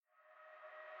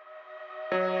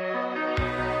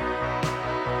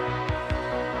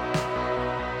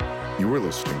You are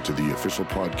listening to the official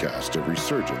podcast of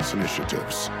Resurgence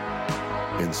Initiatives,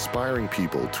 inspiring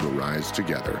people to arise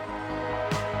together.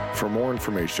 For more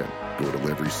information, go to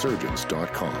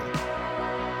liveresurgence.com.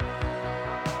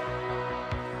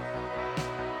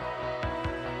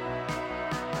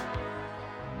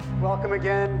 Welcome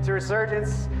again to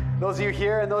Resurgence. Those of you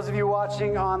here and those of you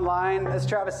watching online, as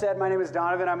Travis said, my name is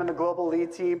Daunavan. I'm in the global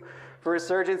lead team for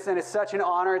Resurgence, and it's such an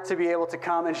honor to be able to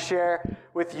come and share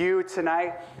with you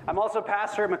tonight. I'm also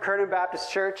pastor at McKernan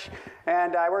Baptist Church,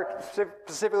 and I work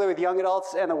specifically with young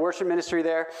adults and the worship ministry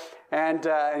there. And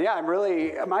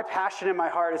my passion in my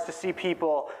heart is to see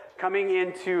people coming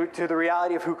into the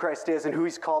reality of who Christ is and who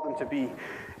He's called them to be.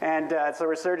 And so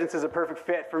Resurgence is a perfect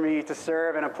fit for me to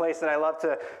serve in a place that I love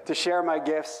to share my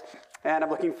gifts. And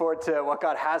I'm looking forward to what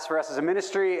God has for us as a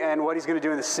ministry and what He's going to do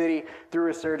in the city through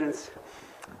Resurgence.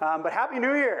 But Happy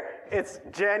New Year. It's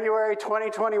January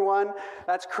 2021.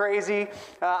 That's crazy.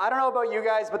 I don't know about you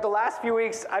guys, but the last few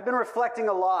weeks I've been reflecting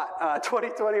a lot.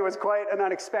 2020 was quite an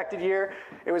unexpected year.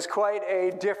 It was quite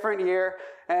a different year.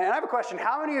 And I have a question.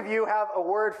 How many of you have a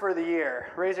word for the year?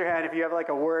 Raise your hand if you have like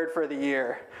a word for the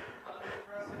year.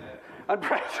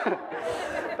 Unprecedented.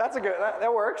 That's a good,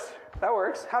 that works. That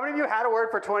works. How many of you had a word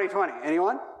for 2020?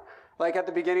 Anyone? Like at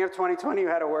the beginning of 2020 you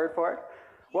had a word for it?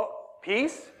 Well,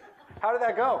 peace? How did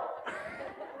that go?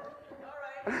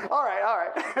 All right.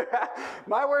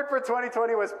 My word for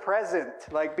 2020 was present,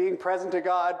 like being present to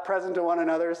God, present to one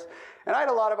another's. And I had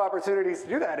a lot of opportunities to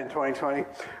do that in 2020.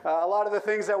 A lot of the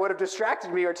things that would have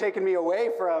distracted me or taken me away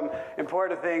from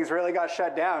important things really got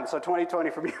shut down. So 2020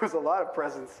 for me was a lot of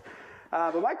presence.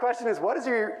 But my question is, what is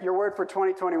your word for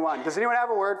 2021? Does anyone have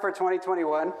a word for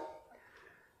 2021?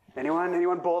 Anyone?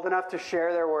 Anyone bold enough to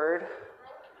share their word?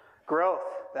 Growth.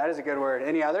 That is a good word.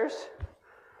 Any others?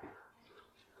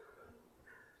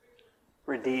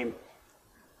 Redeem.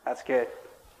 That's good.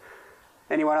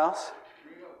 Anyone else?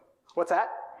 Freedom. What's that?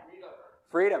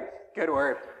 Freedom. Good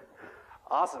word.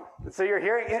 Awesome. So you're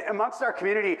hearing amongst our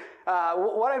community,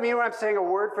 what I mean when I'm saying a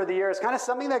word for the year is kind of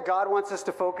something that God wants us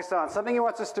to focus on, something He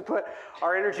wants us to put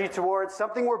our energy towards,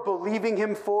 something we're believing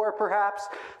Him for perhaps,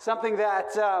 something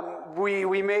that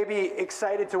we may be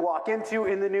excited to walk into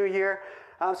in the new year.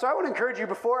 So I want to encourage you,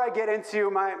 before I get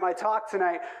into my talk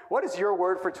tonight, what is your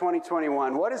word for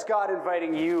 2021? What is God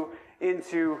inviting you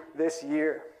into this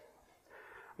year?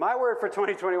 My word for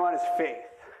 2021 is faith.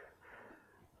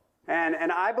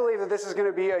 And I believe that this is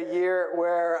going to be a year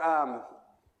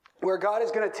where God is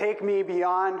going to take me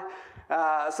beyond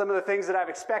some of the things that I've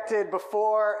expected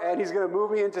before, and He's going to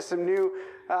move me into some new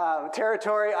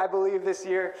territory, I believe, this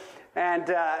year.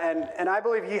 And I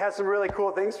believe He has some really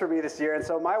cool things for me this year. And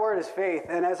so my word is faith.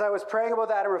 And as I was praying about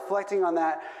that and reflecting on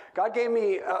that, God gave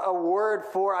me a word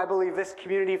for, I believe, this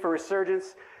community, for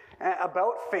Resurgence,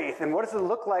 about faith. And what does it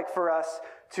look like for us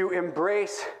to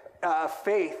embrace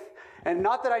faith? And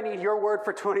not that I need your word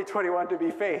for 2021 to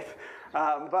be faith,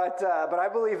 but I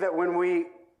believe that when we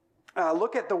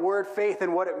look at the word faith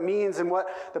and what it means and what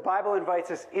the Bible invites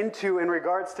us into in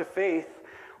regards to faith,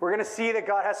 we're going to see that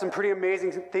God has some pretty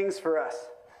amazing things for us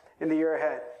in the year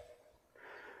ahead.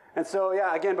 And so,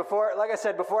 again, before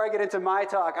I get into my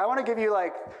talk, I want to give you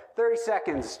like 30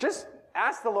 seconds. Just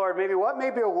ask the Lord what may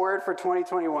be a word for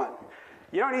 2021.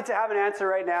 You don't need to have an answer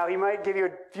right now. He might give you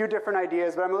a few different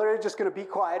ideas, but I'm literally just going to be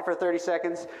quiet for 30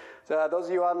 seconds. So those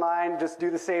of you online, just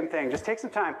do the same thing. Just take some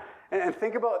time and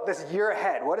think about this year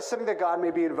ahead. What is something that God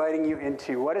may be inviting you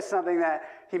into? What is something that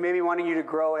He may be wanting you to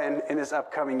grow in this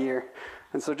upcoming year?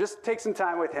 And so just take some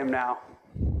time with Him now.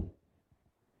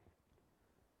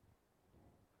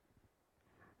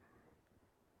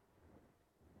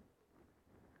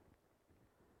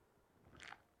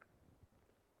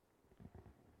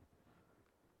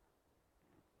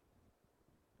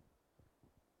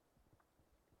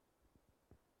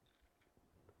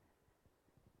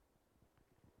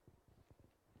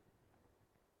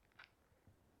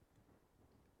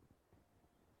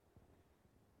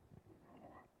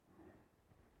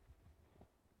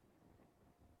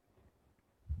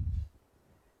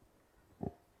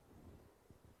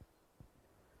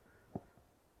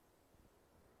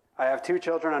 I have 2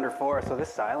 children under 4, so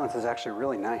this silence is actually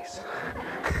really nice.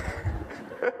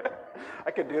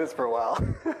 I could do this for a while.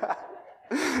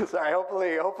 Sorry,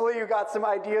 hopefully you got some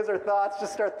ideas or thoughts.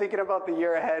 Just start thinking about the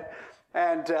year ahead.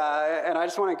 And I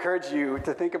just want to encourage you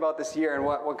to think about this year and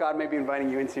what God may be inviting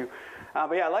you into.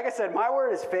 Like I said, my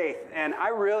word is faith. And I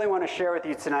really want to share with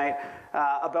you tonight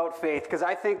about faith, because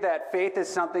I think that faith is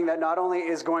something that not only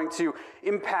is going to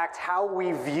impact how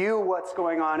we view what's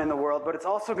going on in the world, but it's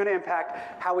also going to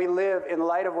impact how we live in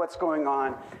light of what's going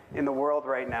on in the world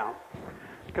right now.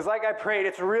 Because like I prayed,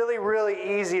 it's really,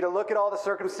 really easy to look at all the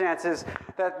circumstances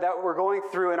that we're going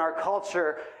through in our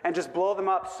culture and just blow them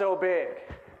up so big.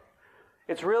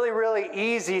 It's really, really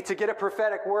easy to get a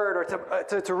prophetic word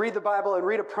or to read the Bible and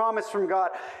read a promise from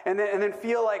God and then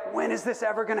feel like, when is this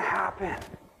ever going to happen?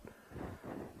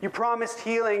 You promised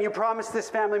healing. You promised this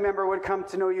family member would come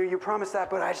to know you. You promised that,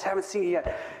 but I just haven't seen it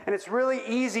yet. And it's really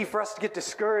easy for us to get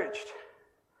discouraged.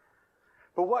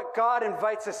 But what God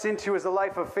invites us into is a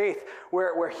life of faith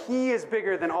where He is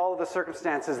bigger than all of the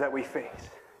circumstances that we face.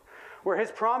 Where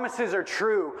His promises are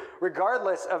true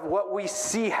regardless of what we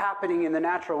see happening in the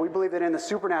natural. We believe that in the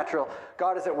supernatural,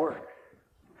 God is at work,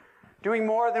 doing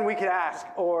more than we could ask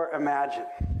or imagine.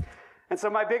 And so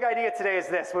my big idea today is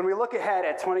this. When we look ahead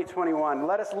at 2021,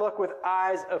 let us look with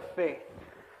eyes of faith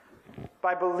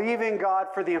by believing God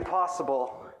for the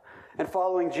impossible and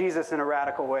following Jesus in a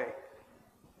radical way.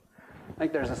 I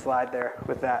think there's a slide there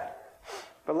with that.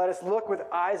 But let us look with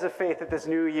eyes of faith at this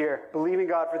new year, believing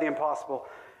God for the impossible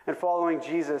and following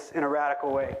Jesus in a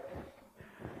radical way.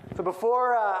 So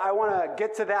before I want to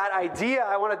get to that idea,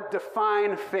 I want to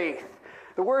define faith.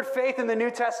 The word faith in the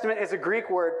New Testament is a Greek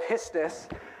word, pistis.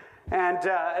 And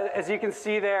as you can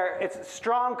see there, it's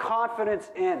strong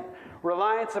confidence in,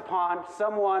 reliance upon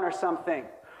someone or something,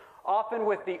 often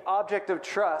with the object of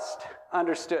trust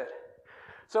understood.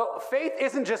 So faith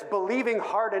isn't just believing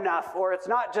hard enough, or it's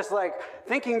not just like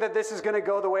thinking that this is going to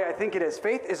go the way I think it is.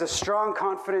 Faith is a strong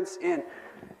confidence in.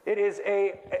 It is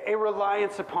a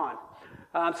reliance upon.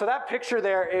 So that picture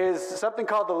there is something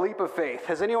called the leap of faith.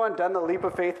 Has anyone done the leap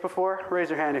of faith before? Raise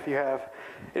your hand if you have.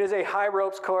 It is a high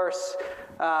ropes course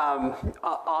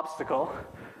obstacle.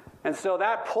 And so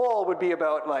that pole would be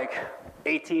about like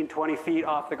 18, 20 feet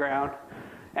off the ground.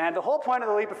 And the whole point of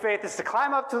the leap of faith is to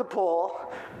climb up to the pole,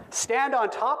 stand on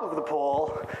top of the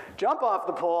pole, jump off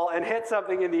the pole, and hit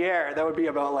something in the air that would be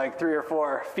about like 3 or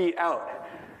 4 feet out.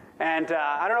 And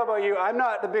I don't know about you, I'm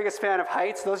not the biggest fan of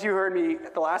heights. Those of you who heard me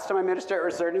the last time I ministered at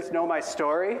Resurgence know my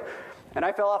story. And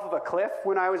I fell off of a cliff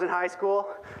when I was in high school.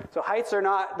 So heights are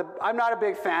I'm not a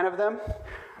big fan of them.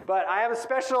 But I have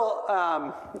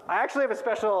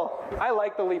I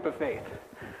like the leap of faith.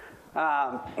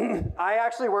 I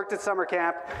actually worked at summer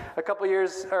camp a couple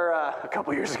years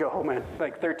ago. Oh man,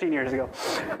 like 13 years ago.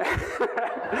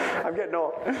 I'm getting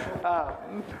old.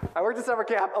 I worked at summer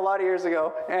camp a lot of years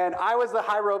ago, and I was the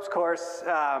high ropes course.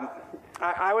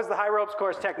 I was the high ropes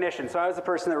course technician, so I was the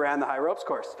person that ran the high ropes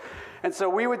course. And so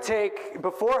we would take,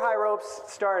 before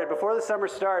the summer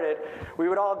started, we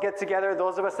would all get together,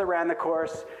 those of us that ran the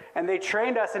course, and they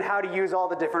trained us in how to use all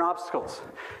the different obstacles.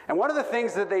 And one of the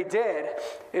things that they did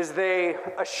is they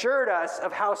assured us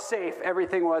of how safe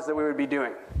everything was that we would be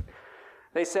doing.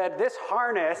 They said, this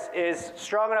harness is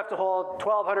strong enough to hold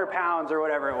 1,200 pounds or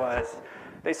whatever it was.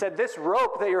 They said, this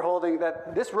rope that you're holding,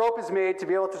 this rope is made to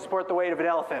be able to support the weight of an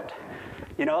elephant.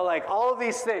 You know, like all of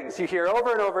these things you hear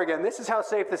over and over again. This is how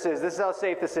safe this is. This is how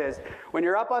safe this is. When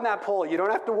you're up on that pole, you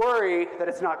don't have to worry that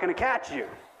it's not going to catch you.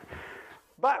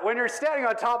 But when you're standing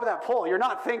on top of that pole, you're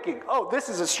not thinking, oh, this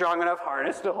is a strong enough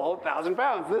harness to hold 1,000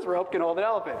 pounds. This rope can hold an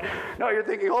elephant. No, you're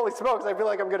thinking, holy smokes, I feel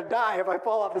like I'm going to die if I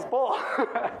fall off this pole.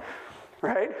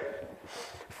 Right?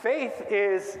 Faith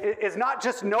is not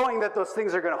just knowing that those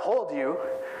things are going to hold you.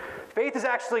 Faith is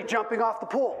actually jumping off the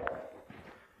pole.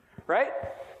 Right?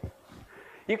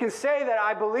 You can say that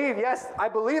I believe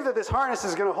that this harness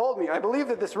is going to hold me. I believe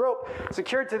that this rope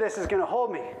secured to this is going to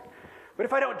hold me. But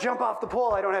if I don't jump off the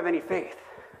pole, I don't have any faith.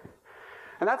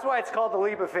 And that's why it's called the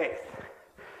leap of faith.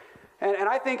 And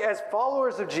I think as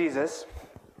followers of Jesus,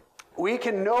 we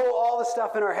can know all the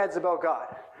stuff in our heads about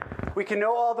God. We can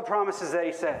know all the promises that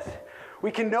He says.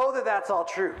 We can know that that's all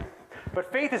true.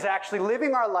 But faith is actually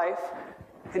living our life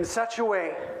in such a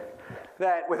way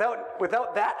that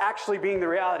without that actually being the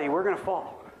reality, we're going to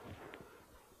fall.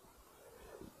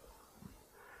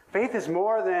 Faith is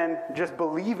more than just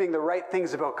believing the right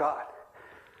things about God.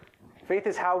 Faith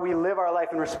is how we live our life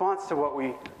in response to what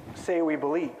we say we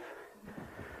believe.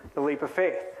 The leap of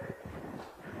faith.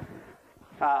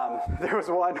 There was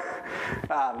one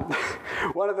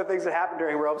of the things that happened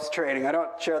during ropes training. I don't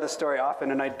share this story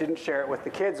often, and I didn't share it with the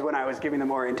kids when I was giving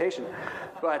them orientation.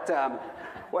 But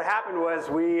what happened was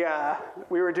we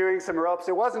were doing some ropes.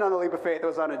 It wasn't on the leap of faith. It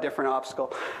was on a different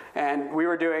obstacle. And we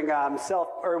were doing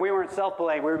we weren't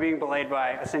self-belaying. We were being belayed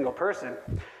by a single person.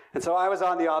 And so I was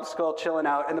on the obstacle chilling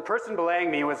out, and the person belaying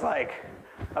me was like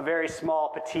a very small,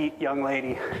 petite young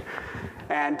lady.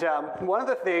 And one of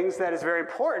the things that is very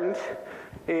important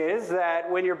is that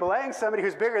when you're belaying somebody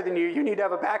who's bigger than you, you need to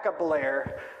have a backup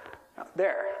belayer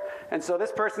there. And so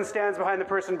this person stands behind the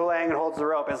person belaying and holds the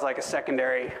rope as like a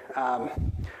secondary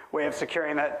way of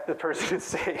securing that the person is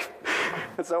safe.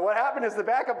 And so what happened is the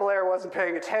backup belayer wasn't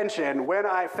paying attention when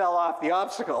I fell off the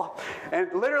obstacle.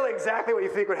 And literally exactly what you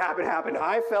think would happen happened.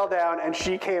 I fell down and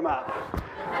she came up.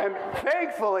 And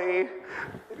thankfully,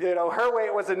 her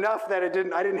weight was enough that I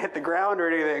didn't hit the ground or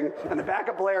anything, and the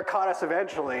backup belayer caught us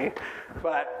eventually.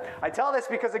 But I tell this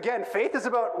because, again, faith is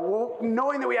about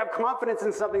knowing that we have confidence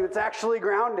in something that's actually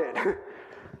grounded,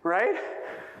 right?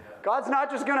 God's not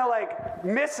just going to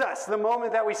miss us the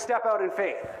moment that we step out in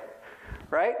faith,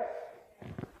 right?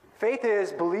 Faith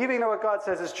is believing that what God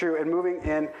says is true and moving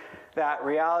in that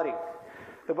reality.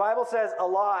 The Bible says a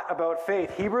lot about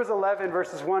faith. Hebrews 11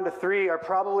 verses 1 to 3 are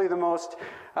probably the most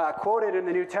quoted in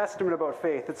the New Testament about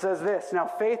faith. It says this, "Now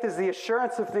faith is the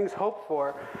assurance of things hoped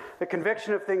for, the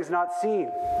conviction of things not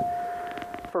seen.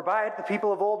 For by it the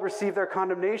people of old received their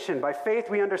condemnation. By faith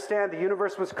we understand the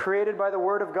universe was created by the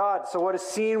word of God, so what is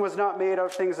seen was not made out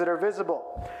of things that are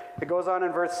visible." It goes on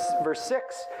in verse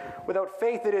 6, "Without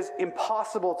faith it is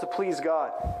impossible to please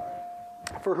God.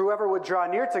 For whoever would draw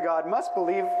near to God must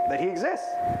believe that he exists,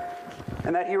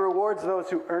 and that he rewards those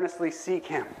who earnestly seek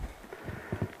him."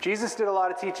 Jesus did a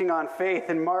lot of teaching on faith.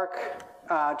 In Mark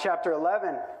chapter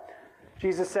 11,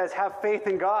 Jesus says, "Have faith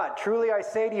in God. Truly I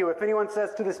say to you, if anyone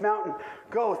says to this mountain,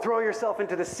 'Go, throw yourself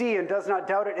into the sea,' and does not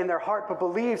doubt it in their heart, but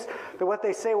believes that what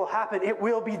they say will happen, it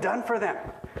will be done for them.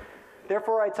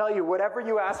 Therefore I tell you, whatever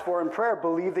you ask for in prayer,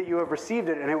 believe that you have received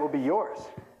it, and it will be yours."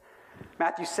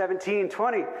 Matthew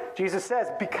 17:20, Jesus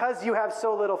says, "Because you have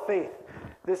so little faith,"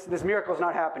 this miracle is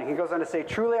not happening. He goes on to say,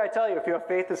 "Truly I tell you, if you have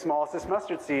faith as small as this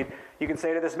mustard seed, you can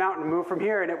say to this mountain, 'Move from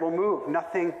here,' and it will move.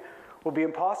 Nothing will be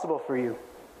impossible for you."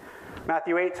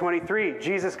 Matthew 8:23,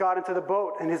 Jesus got into the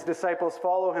boat and his disciples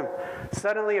follow him.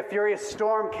 Suddenly a furious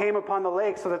storm came upon the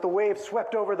lake so that the waves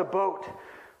swept over the boat,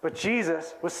 but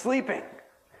Jesus was sleeping.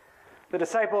 The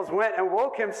disciples went and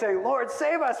woke him, saying, "Lord,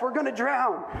 save us, we're going to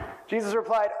drown." Jesus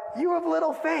replied, "You have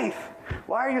little faith.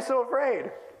 Why are you so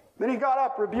afraid?" Then he got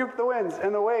up, rebuked the winds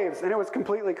and the waves, and it was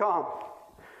completely calm.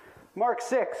 Mark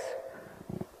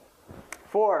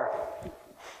 6:4,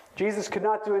 Jesus could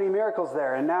not do any miracles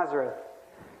there in Nazareth,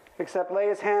 except lay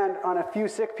his hand on a few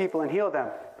sick people and heal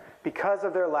them, because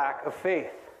of their lack of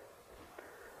faith.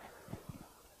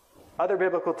 Other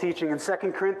biblical teaching in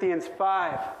 2 Corinthians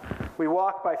 5, we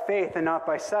walk by faith and not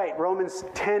by sight. Romans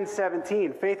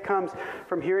 10:17, faith comes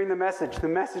from hearing the message. The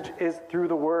message is through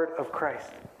the word of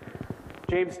Christ.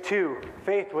 James 2,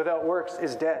 faith without works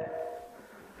is dead.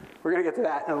 We're going to get to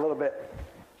that in a little bit.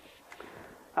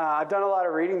 I've done a lot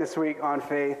of reading this week on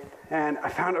faith, and I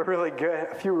found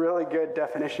a few really good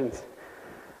definitions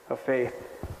of faith.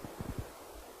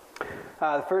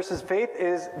 The first is faith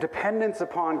is dependence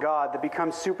upon God that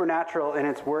becomes supernatural in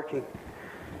its working.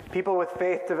 People with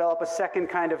faith develop a second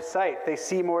kind of sight. They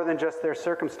see more than just their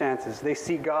circumstances. They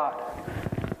see God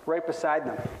right beside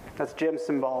them. That's Jim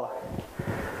Cymbala.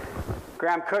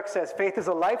 Graham Cook says, faith is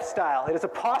a lifestyle. It is a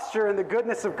posture in the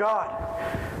goodness of God.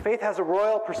 Faith has a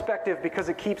royal perspective because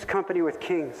it keeps company with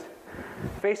kings.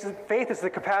 Faith is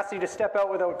the capacity to step out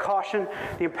without caution,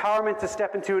 the empowerment to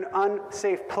step into an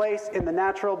unsafe place in the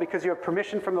natural because you have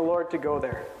permission from the Lord to go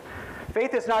there.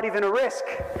 Faith is not even a risk.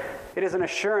 It is an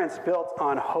assurance built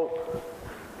on hope.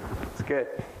 It's good.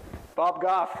 Bob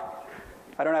Goff,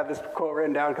 I don't have this quote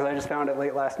written down because I just found it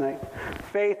late last night.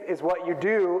 Faith is what you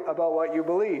do about what you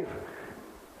believe.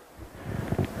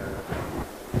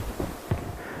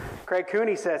 Craig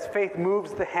Cooney says, faith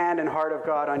moves the hand and heart of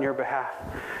God on your behalf.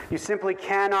 You simply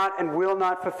cannot and will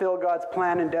not fulfill God's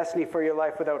plan and destiny for your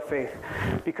life without faith,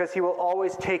 because he will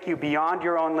always take you beyond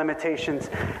your own limitations,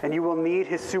 and you will need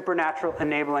his supernatural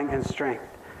enabling and strength.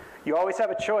 You always have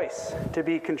a choice to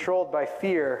be controlled by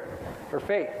fear or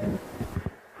faith.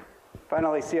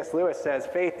 Finally, C.S. Lewis says,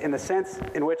 faith, in the sense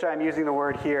in which I'm using the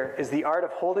word here, is the art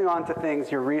of holding on to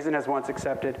things your reason has once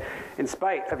accepted in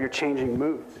spite of your changing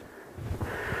moods.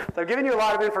 So I've given you a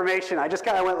lot of information. I just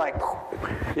kind of went like,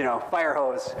 fire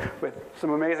hose with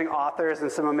some amazing authors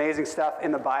and some amazing stuff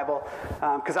in the Bible.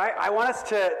 Because I want us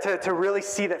to really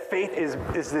see that faith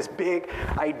is this big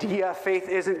idea. Faith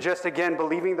isn't just, again,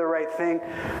 believing the right thing.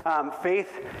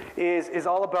 Faith is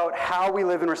all about how we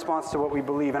live in response to what we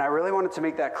believe. And I really wanted to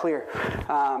make that clear.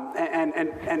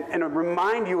 And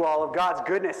remind you all of God's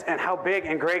goodness and how big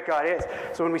and great God is.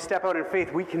 So when we step out in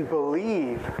faith, we can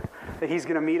believe that he's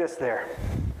going to meet us there.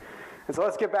 And so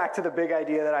let's get back to the big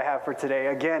idea that I have for today.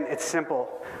 Again, it's simple.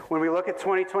 When we look at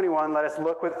 2021, let us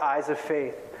look with eyes of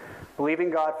faith, believing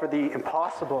God for the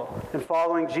impossible and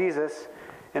following Jesus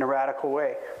in a radical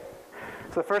way.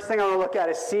 So the first thing I want to look at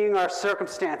is seeing our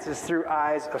circumstances through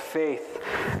eyes of faith.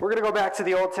 We're going to go back to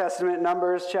the Old Testament,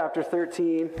 Numbers chapter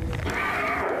 13.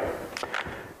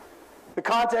 The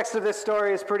context of this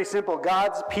story is pretty simple.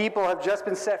 God's people have just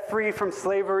been set free from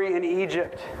slavery in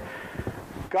Egypt.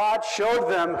 God showed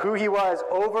them who he was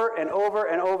over and over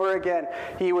and over again.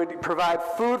 He would provide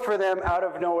food for them out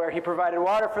of nowhere. He provided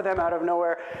water for them out of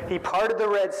nowhere. He parted the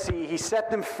Red Sea. He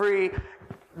set them free.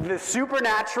 The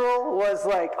supernatural was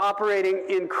like operating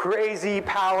in crazy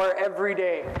power every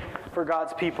day for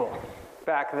God's people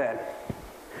back then.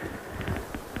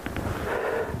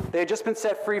 They had just been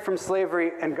set free from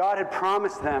slavery, and God had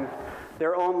promised them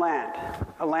their own land,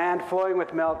 a land flowing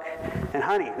with milk and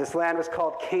honey. This land was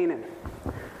called Canaan.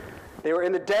 They were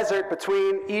in the desert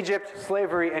between Egypt,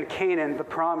 slavery, and Canaan, the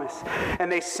promise. And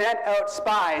they sent out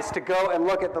spies to go and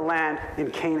look at the land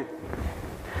in Canaan.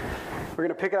 We're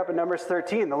going to pick it up in Numbers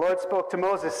 13. The Lord spoke to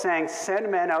Moses, saying,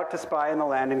 "Send men out to spy in the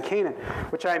land in Canaan,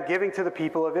 which I am giving to the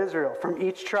people of Israel. From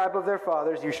each tribe of their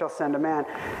fathers you shall send a man,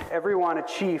 every one a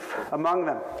chief among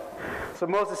them." So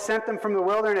Moses sent them from the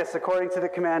wilderness according to the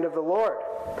command of the Lord.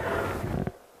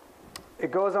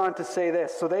 It goes on to say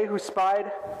this: So they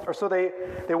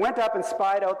went up and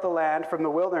spied out the land from the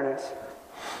wilderness.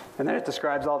 And then it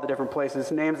describes all the different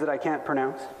places, names that I can't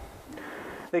pronounce.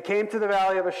 They came to the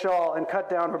valley of Eshcol and cut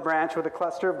down a branch with a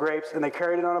cluster of grapes, and they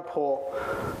carried it on a pole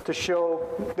to show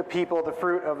the people the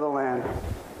fruit of the land.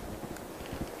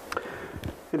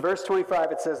 In verse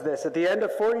 25 it says this: At the end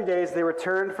of 40 days they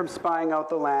returned from spying out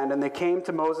the land, and they came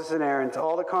to Moses and Aaron, to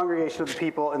all the congregation of the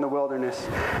people in the wilderness.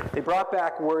 They brought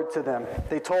back word to them.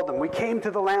 They told them, "We came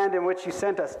to the land in which you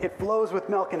sent us. It flows with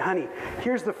milk and honey.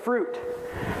 Here's the fruit.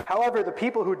 However, the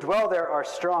people who dwell there are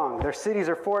strong. Their cities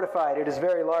are fortified. It is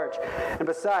very large. And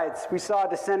besides, we saw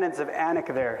descendants of Anak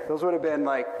there." Those would have been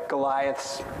like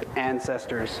Goliath's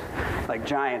ancestors, like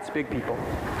giants, big people.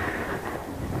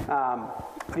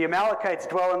 The Amalekites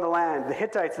dwell in the land. The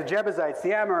Hittites, the Jebusites,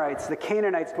 the Amorites, the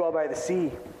Canaanites dwell by the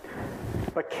sea.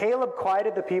 But Caleb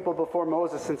quieted the people before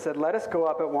Moses and said, "Let us go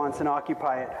up at once and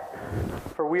occupy it,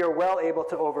 for we are well able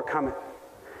to overcome it."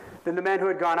 Then the men who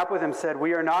had gone up with him said,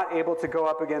 "We are not able to go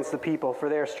up against the people, for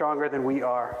they are stronger than we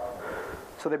are."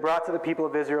 So they brought to the people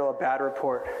of Israel a bad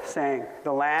report, saying,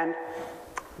 "The land,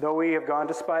 though we have gone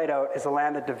to spy it out, is a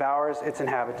land that devours its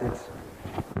inhabitants."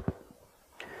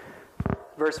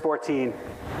 Verse 14,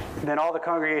 Then all the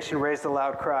congregation raised a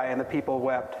loud cry, and the people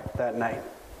wept that night.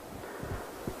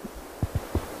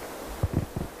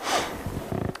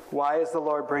 Why is the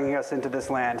Lord bringing us into this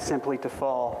land? Simply to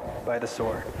fall by the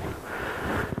sword.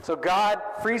 So God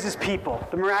frees his people.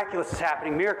 The miraculous is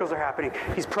happening. Miracles are happening.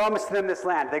 He's promised them this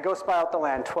land. They go spy out the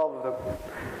land, 12 of them.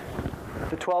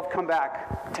 The 12 come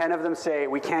back. 10 of them say,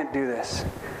 "We can't do this."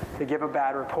 They give a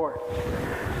bad report.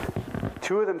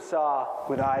 2 of them saw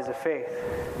with eyes of faith.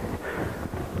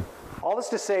 All this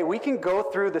to say, we can go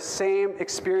through the same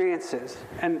experiences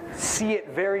and see it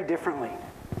very differently.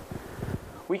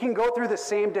 We can go through the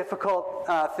same difficult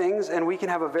things, and we can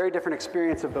have a very different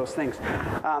experience of those things.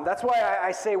 That's why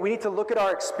I say we need to look at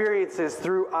our experiences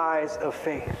through eyes of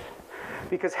faith,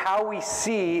 because how we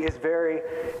see is very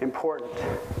important.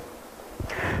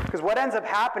 Because what ends up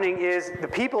happening is the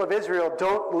people of Israel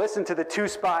don't listen to the 2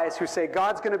 spies who say,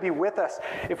 "God's going to be with us.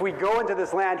 If we go into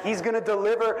this land, he's going to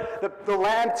deliver the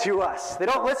land to us." They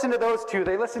don't listen to those 2.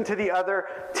 They listen to the other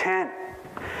 10.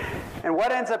 And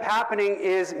what ends up happening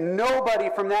is nobody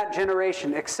from that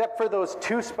generation, except for those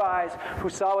 2 spies who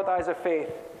saw with eyes of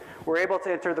faith, were able to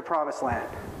enter the promised land.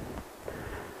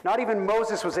 Not even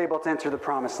Moses was able to enter the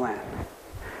promised land.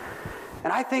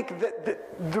 And I think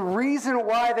that the reason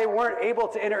why they weren't able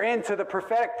to enter into the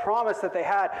prophetic promise that they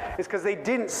had is because they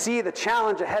didn't see the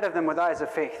challenge ahead of them with eyes of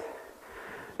faith.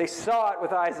 They saw it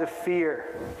with eyes of fear.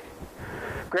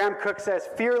 Graham Cook says,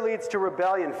 "Fear leads to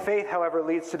rebellion. Faith, however,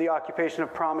 leads to the occupation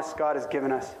of promise God has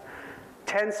given us."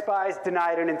 10 spies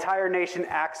denied an entire nation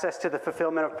access to the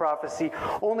fulfillment of prophecy.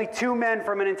 Only 2 men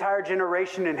from an entire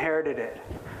generation inherited it.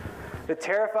 The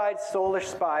terrified, soulish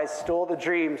spies stole the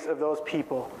dreams of those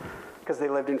people because they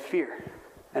lived in fear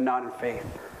and not in faith.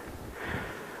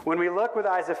 When we look with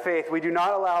eyes of faith, we do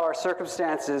not allow our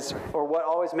circumstances or what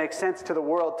always makes sense to the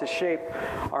world to shape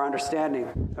our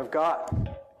understanding of God.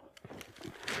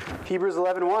 Hebrews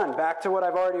 11:1, back to what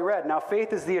I've already read. Now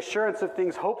faith is the assurance of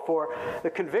things hoped for, the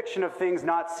conviction of things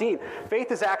not seen.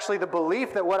 Faith is actually the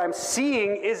belief that what I'm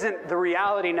seeing isn't the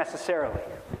reality necessarily.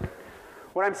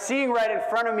 What I'm seeing right in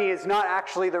front of me is not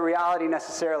actually the reality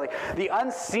necessarily. The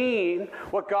unseen,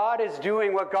 what God is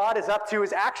doing, what God is up to,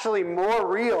 is actually more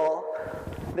real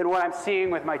than what I'm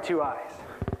seeing with my 2 eyes.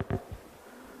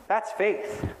 That's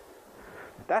faith.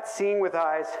 That's seeing with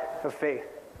eyes of faith.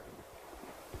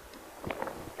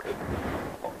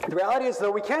 The reality is,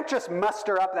 though, we can't just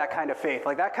muster up that kind of faith.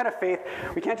 Like that kind of faith,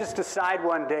 we can't just decide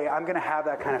one day, I'm going to have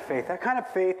that kind of faith. That kind of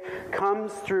faith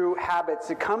comes through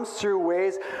habits. It comes through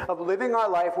ways of living our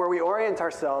life where we orient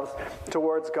ourselves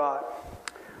towards God.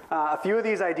 A few of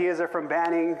these ideas are from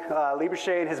Banning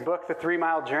Liebesche in his book, The 3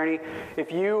 Mile Journey.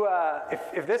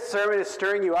 If this sermon is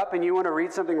stirring you up and you want to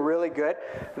read something really good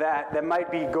that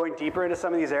might be going deeper into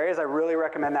some of these areas, I really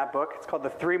recommend that book. It's called The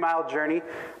 3 Mile Journey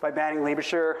by Banning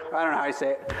Liebesche. I don't know how you say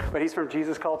it, but he's from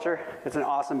Jesus Culture. It's an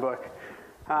awesome book.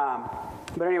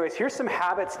 But anyways, here's some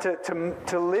habits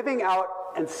to living out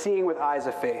and seeing with eyes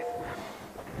of faith.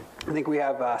 I think we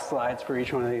have slides for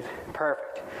each one of these.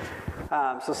 Perfect.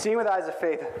 So seeing with eyes of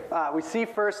faith, we see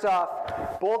first off,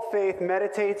 bold faith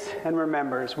meditates and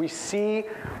remembers. We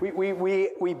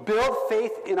build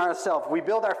faith in ourselves. We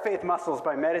build our faith muscles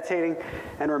by meditating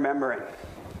and remembering.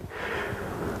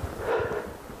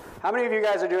 How many of you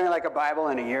guys are doing like a Bible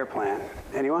in a year plan?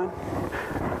 Anyone?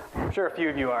 I'm sure a few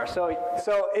of you are. So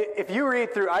if you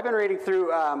read through, I've been reading through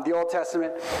the Old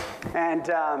Testament, and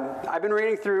I've been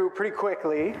reading through pretty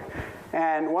quickly.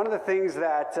 And one of the things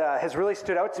that has really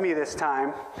stood out to me this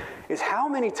time is how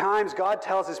many times God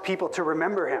tells his people to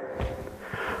remember him.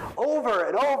 Over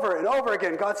and over and over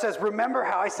again, God says, remember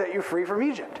how I set you free from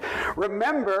Egypt.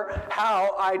 Remember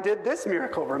how I did this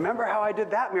miracle. Remember how I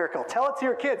did that miracle. Tell it to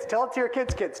your kids. Tell it to your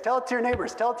kids' kids. Tell it to your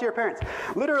neighbors. Tell it to your parents.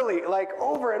 Literally, like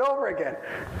over and over again.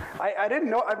 I didn't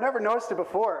know, I've never noticed it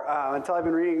before until I've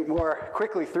been reading more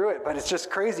quickly through it, but it's just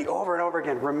crazy over and over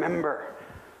again. Remember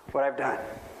what I've done.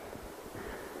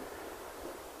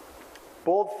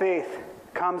 Bold faith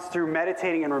comes through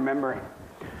meditating and remembering.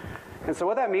 And so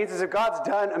what that means is if God's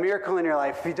done a miracle in your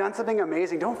life, if he's done something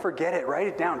amazing, don't forget it. Write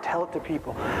it down. Tell it to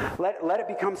people. Let it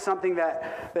become something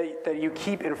that you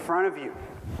keep in front of you.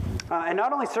 And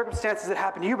not only circumstances that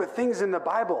happen to you, but things in the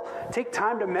Bible. Take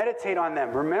time to meditate on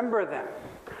them. Remember them.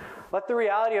 Let the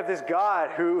reality of this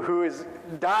God who has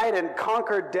died and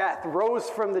conquered death, rose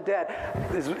from the dead,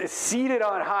 is seated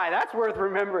on high. That's worth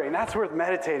remembering. That's worth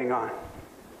meditating on.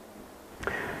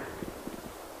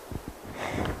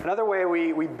 Another way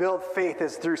we build faith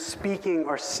is through speaking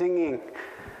or singing.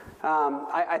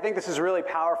 I think this is really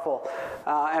powerful.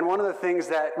 And one of the things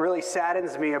that really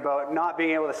saddens me about not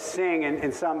being able to sing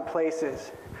in some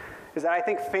places is that I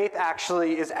think faith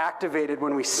actually is activated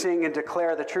when we sing and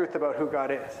declare the truth about who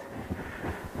God is.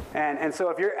 And so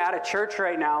if you're at a church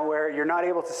right now where you're not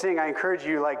able to sing, I encourage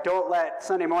you, don't let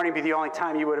Sunday morning be the only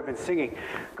time you would have been singing.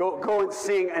 Go and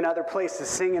sing in other places,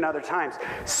 sing in other times.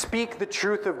 Speak the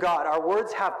truth of God. Our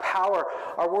words have power.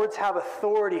 Our words have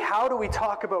authority. How do we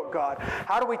talk about God?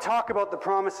 How do we talk about the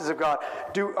promises of God?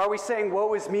 Are we saying,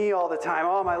 woe is me all the time?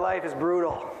 Oh, my life is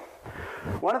brutal.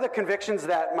 One of the convictions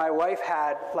that my wife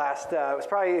had it was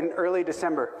probably in early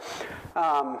December,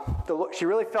 she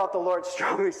really felt the Lord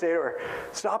strongly say to her,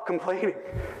 stop complaining.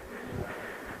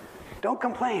 Don't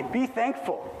complain. Be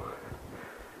thankful.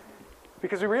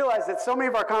 Because we realized that so many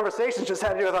of our conversations just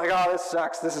had to do with oh, this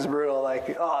sucks, this is brutal,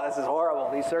 oh, this is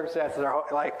horrible, these circumstances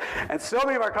are and so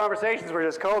many of our conversations were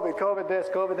just COVID this,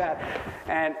 COVID that.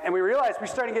 And we realized we were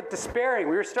starting to get despairing.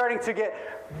 We were starting to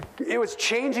it was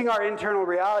changing our internal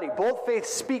reality. Bold faith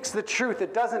speaks the truth.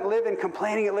 It doesn't live in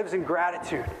complaining, it lives in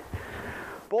gratitude.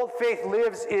 Bold faith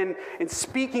lives in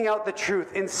speaking out the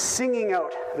truth, in singing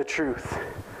out the truth.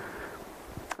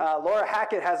 Laura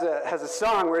Hackett has a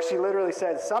song where she literally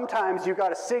says, sometimes you got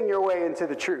to sing your way into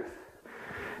the truth.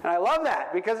 And I love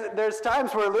that because there's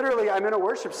times where literally I'm in a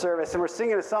worship service and we're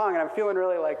singing a song and I'm feeling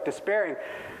really despairing.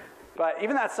 But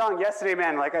even that song, Yesterday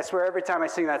Man, I swear every time I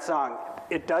sing that song,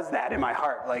 it does that in my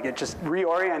heart. It just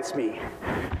reorients me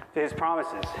to his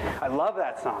promises. I love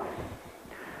that song.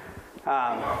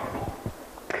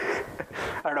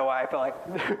 I don't know why I felt like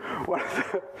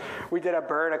we did a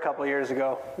burn a couple years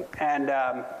ago, and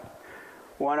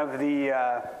one of the,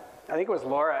 I think it was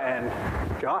Laura and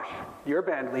Josh, your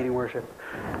band leading worship,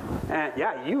 and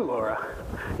yeah, you, Laura,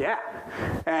 yeah,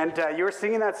 and you were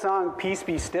singing that song, Peace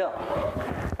Be Still,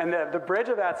 and the bridge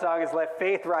of that song is, let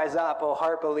faith rise up, oh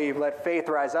heart believe, let faith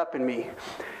rise up in me.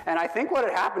 And I think what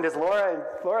had happened is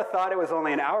Laura thought it was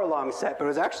only an hour-long set, but it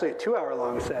was actually a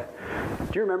 2-hour-long set.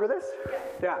 Do you remember this?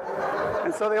 Yeah.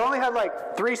 And so they only had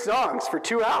 3 songs for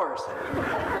 2 hours.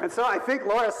 And so I think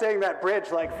Laura sang that bridge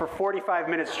for 45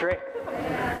 minutes straight.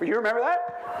 Do you remember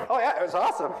that? Oh yeah, it was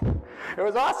awesome. It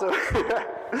was awesome.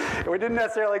 We didn't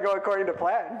necessarily go according to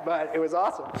plan, but it was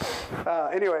awesome.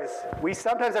 Anyways, we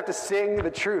sometimes have to sing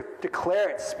the truth, declare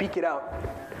it, speak it out.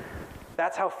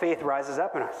 That's how faith rises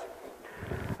up in us.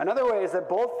 Another way is that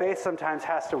bold faith sometimes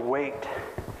has to wait.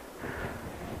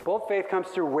 Bold faith comes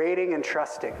through waiting and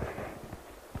trusting.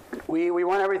 We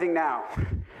want everything now.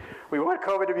 We want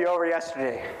COVID to be over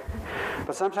yesterday.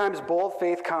 But sometimes bold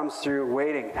faith comes through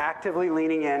waiting, actively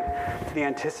leaning in to the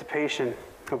anticipation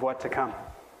of what to come.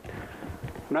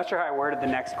 I'm not sure how I worded the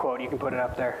next quote. You can put it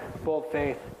up there. Bold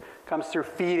faith comes through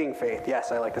feeding faith.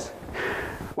 Yes, I like this.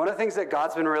 One of the things that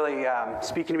God's been really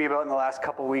speaking to me about in the last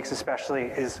couple of weeks especially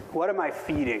is, what am I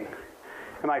feeding?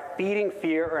 Am I feeding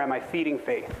fear or am I feeding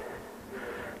faith?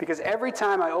 Because every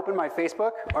time I open my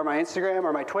Facebook or my Instagram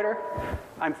or my Twitter,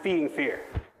 I'm feeding fear.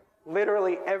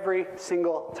 Literally every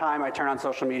single time I turn on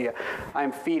social media,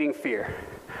 I'm feeding fear.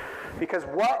 Because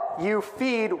what you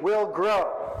feed will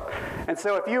grow. And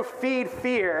so if you feed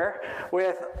fear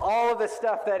with all of the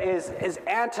stuff that is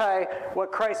anti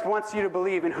what Christ wants you to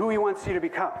believe and who he wants you to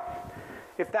become,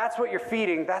 if that's what you're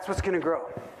feeding, that's what's going to grow.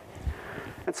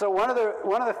 And so one of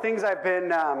the things I've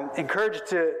been encouraged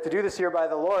to do this year by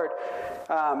the Lord,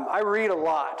 I read a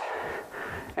lot.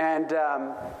 And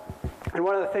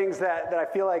one of the things that I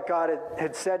feel like God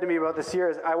had said to me about this year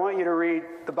is, I want you to read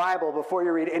the Bible before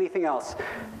you read anything else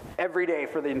every day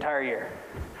for the entire year.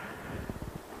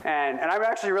 And I'm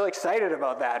actually really excited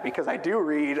about that, because I do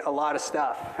read a lot of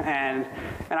stuff. And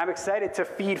I'm excited to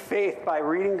feed faith by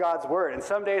reading God's Word. And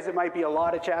some days it might be a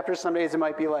lot of chapters. Some days it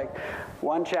might be like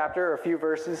one chapter or a few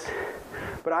verses.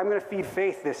 But I'm going to feed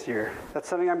faith this year. That's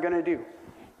something I'm going to do,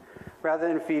 rather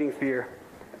than feeding fear.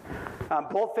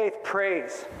 Bold faith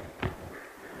prays.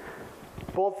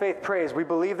 Bold faith prays. We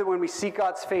believe that when we seek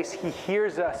God's face, he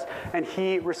hears us and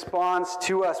he responds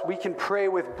to us. We can pray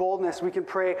with boldness. We can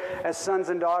pray as sons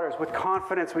and daughters. With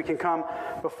confidence, we can come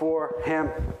before him.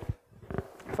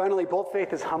 Finally, bold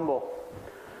faith is humble.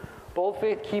 Bold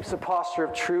faith keeps a posture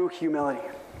of true humility.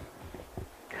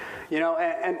 You know,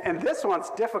 and this one's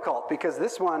difficult, because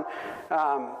this one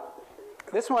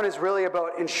is really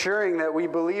about ensuring that we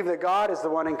believe that God is the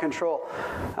one in control.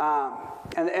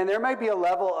 And there might be a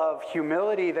level of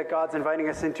humility that God's inviting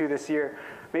us into this year.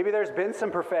 Maybe there's been some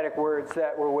prophetic words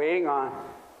that we're waiting on,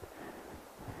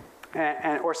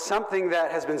 or something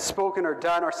that has been spoken or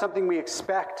done, or something we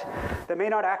expect that may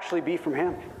not actually be from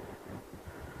him.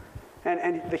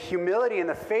 And the humility and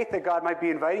the faith that God might be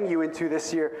inviting you into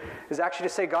this year is actually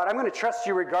to say, God, I'm going to trust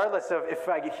you regardless of if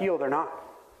I get healed or not.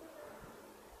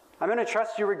 I'm going to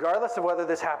trust you regardless of whether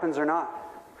this happens or not.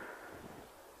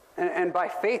 And by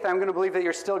faith, I'm going to believe that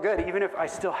you're still good, even if I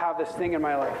still have this thing in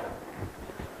my life.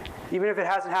 Even if it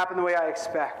hasn't happened the way I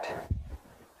expect.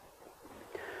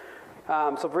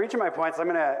 So for each of my points, I'm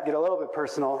going to get a little bit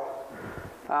personal.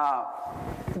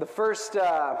 The first,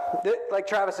 like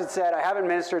Travis had said, I haven't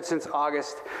ministered since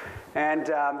August. And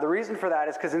the reason for that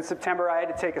is because in September, I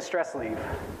had to take a stress leave.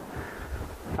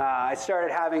 I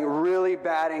started having really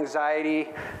bad anxiety.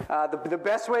 The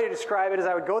best way to describe it is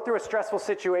I would go through a stressful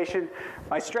situation.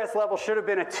 My stress level should have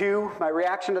been a 2. My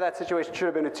reaction to that situation should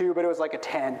have been a 2, but it was like a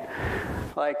 10.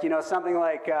 Like, you know, something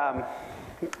like, I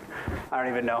don't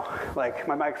even know, like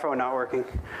my microphone not working.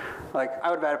 Like, I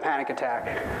would have had a panic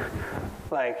attack.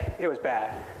 Like, it was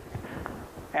bad.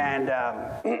 And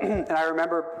I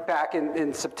remember back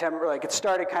in September, like it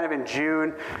started kind of in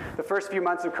June. The first few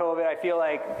months of COVID, I feel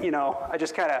like, you know, I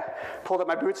just kind of pulled up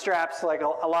my bootstraps like a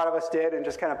lot of us did, and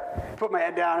just kind of put my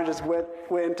head down and just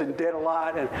went and did a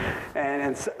lot.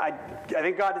 And I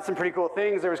think God did some pretty cool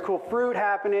things. There was cool fruit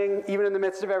happening, even in the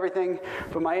midst of everything.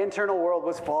 But my internal world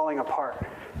was falling apart.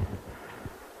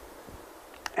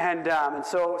 And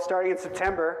so starting in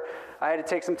September, I had to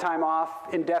take some time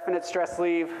off, indefinite stress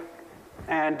leave.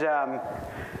 And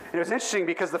it was interesting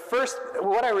because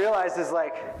what I realized is,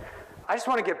 like, I just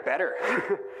want to get better.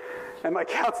 And my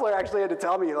counselor actually had to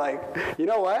tell me, like, you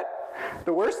know what?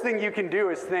 The worst thing you can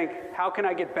do is think, how can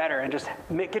I get better? And just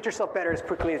get yourself better as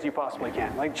quickly as you possibly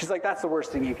can. Like, she's like, that's the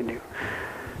worst thing you can do.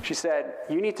 She said,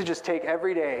 you need to just take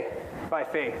every day by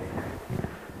faith.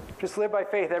 Just live by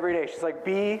faith every day. She's like,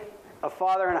 be a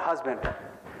father and a husband.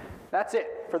 That's it.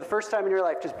 For the first time in your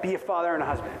life, just be a father and a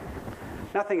husband.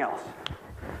 Nothing else.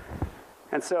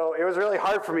 And so it was really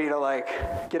hard for me to,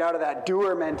 like, get out of that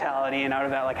doer mentality and out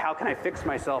of that, like, how can I fix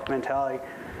myself mentality.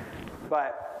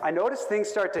 But I noticed things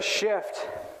start to shift.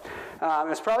 It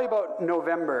was probably about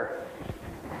November.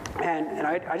 And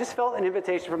I just felt an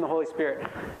invitation from the Holy Spirit.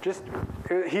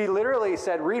 He literally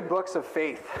said, read books of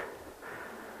faith.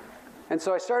 And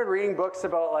so I started reading books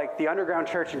about, like, the underground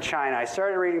church in China. I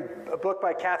started reading a book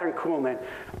by Catherine Kuhlman,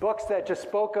 books that just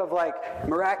spoke of, like,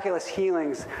 miraculous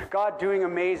healings, God doing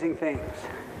amazing things.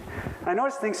 And I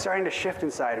noticed things starting to shift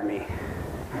inside of me.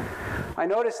 I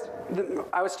noticed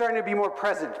I was starting to be more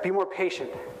present, be more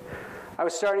patient. I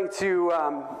was starting to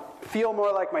feel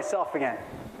more like myself again.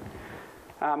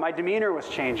 My demeanor was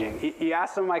changing. You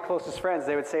ask some of my closest friends,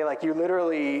 they would say, like, you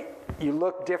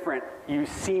look different. You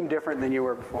seem different than you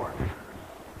were before.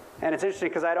 And it's interesting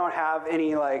because I don't have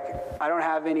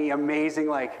any amazing,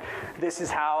 like, this is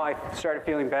how I started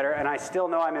feeling better. And I still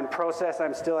know I'm in process.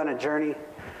 I'm still on a journey.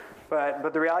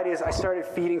 But the reality is I started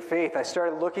feeding faith. I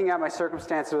started looking at my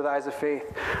circumstances with eyes of faith.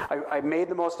 I made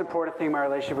the most important thing my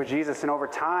relationship with Jesus. And over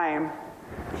time,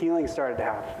 healing started to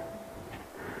happen.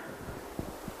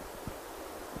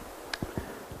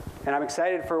 And I'm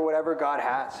excited for whatever God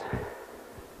has.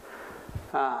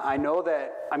 I know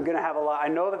that I'm going to have a lot. I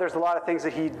know that there's a lot of things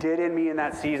that he did in me in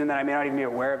that season that I may not even be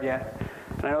aware of yet.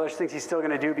 And I know there's things he's still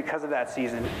going to do because of that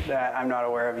season that I'm not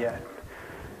aware of yet.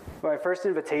 But my first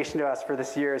invitation to us for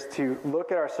this year is to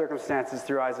look at our circumstances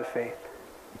through eyes of faith.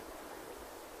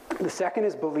 The second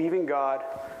is believing God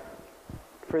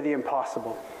for the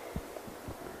impossible.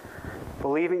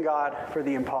 Believing God for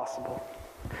the impossible.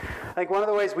 I think one of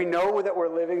the ways we know that we're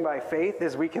living by faith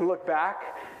is we can look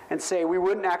back and say we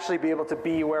wouldn't actually be able to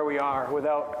be where we are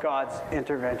without God's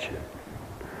intervention.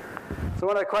 So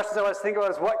one of the questions I want to think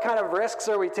about is what kind of risks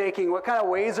are we taking? What kind of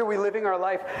ways are we living our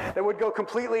life that would go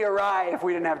completely awry if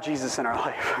we didn't have Jesus in our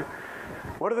life?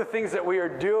 What are the things that we are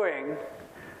doing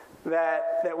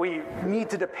that we need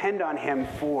to depend on him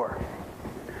for?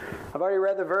 I've already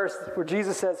read the verse where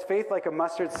Jesus says, faith like a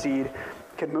mustard seed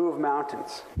can move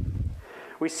mountains.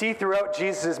 We see throughout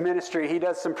Jesus' ministry, he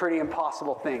does some pretty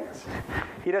impossible things.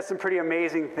 He does some pretty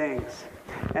amazing things.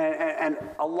 And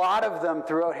a lot of them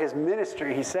throughout his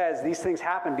ministry, he says, these things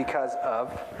happen because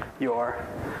of your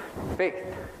faith.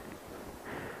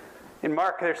 In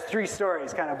Mark, there's 3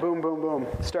 stories, kind of boom, boom, boom,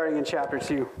 starting in chapter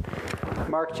 2.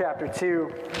 Mark chapter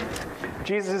 2,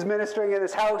 Jesus is ministering in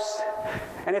his house,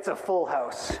 and it's a full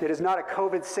house. It is not a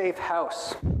COVID-safe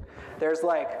house. There's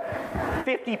like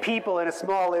 50 people in a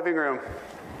small living room.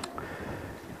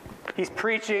 He's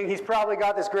preaching. He's probably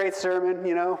got this great sermon,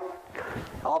 you know.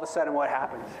 All of a sudden, what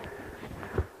happens?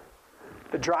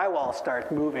 The drywall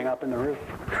starts moving up in the roof.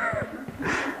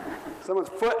 Someone's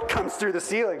foot comes through the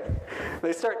ceiling.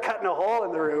 They start cutting a hole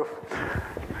in the roof.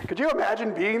 Could you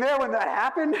imagine being there when that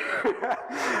happened?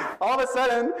 All of a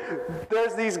sudden,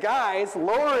 there's these guys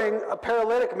lowering a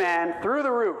paralytic man through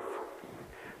the roof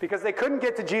because they couldn't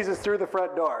get to Jesus through the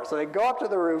front door. So they go up to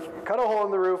the roof, cut a hole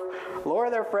in the roof,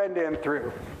 lower their friend in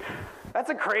through. That's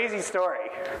a crazy story,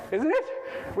 isn't it?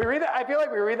 We read that. I feel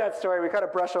like we read that story, we kind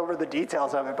of brush over the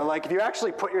details of it. But like, if you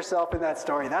actually put yourself in that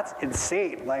story, that's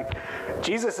insane. Like,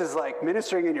 Jesus is like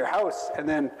ministering in your house, and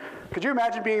then could you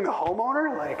imagine being the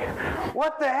homeowner? Like,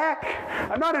 what the heck?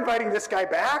 I'm not inviting this guy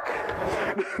back.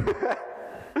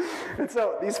 And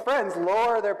so these friends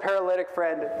lower their paralytic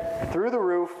friend through the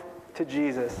roof to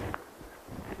Jesus.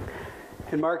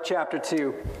 In Mark chapter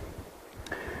 2,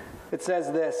 it says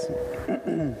this.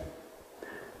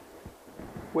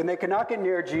 When they could not get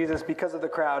near Jesus because of the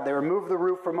crowd, they removed the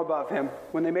roof from above him.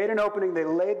 When they made an opening, they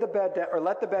let the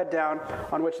bed down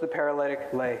on which the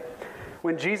paralytic lay.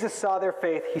 When Jesus saw their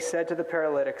faith, he said to the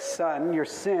paralytic, "Son, your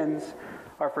sins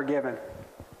are forgiven."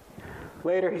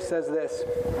 Later he says this,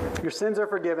 "Your sins are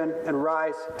forgiven, and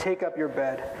rise, take up your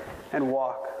bed, and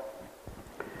walk."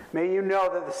 May you know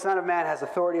that the Son of Man has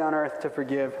authority on earth to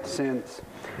forgive sins.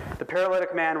 The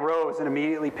paralytic man rose and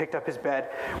immediately picked up his bed,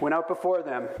 went out before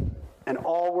them, and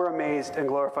all were amazed and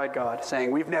glorified God,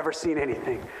 saying, "We've never seen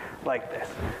anything like this."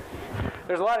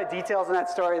 There's a lot of details in that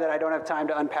story that I don't have time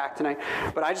to unpack tonight,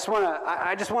 but I just want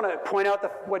to point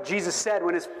out what Jesus said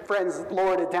when his friends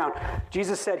lowered it down.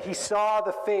 Jesus said he saw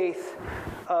the faith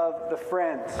of the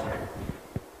friends.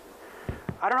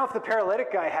 I don't know if the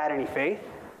paralytic guy had any faith.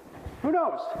 Who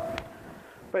knows?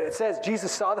 But it says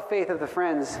Jesus saw the faith of the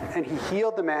friends, and he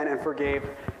healed the man and forgave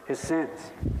his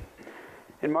sins.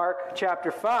 In Mark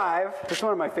chapter 5, this is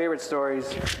one of my favorite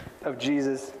stories of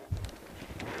Jesus.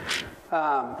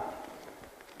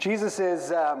 Jesus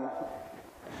is,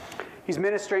 he's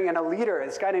ministering, and a leader,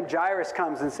 this guy named Jairus,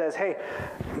 comes and says, "Hey,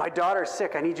 my daughter's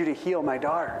sick. I need you to heal my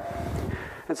daughter."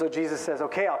 And so Jesus says,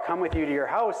 "Okay, I'll come with you to your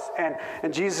house." And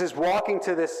Jesus is walking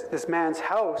to this man's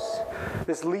house,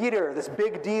 this leader, this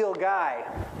big deal guy,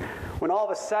 when all of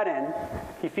a sudden,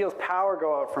 he feels power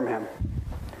go out from him.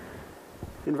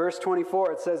 In verse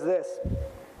 24, it says this,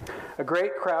 "A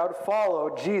great crowd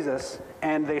followed Jesus,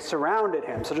 and they surrounded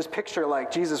him." So just picture like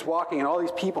Jesus walking, and all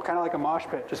these people, kind of like a mosh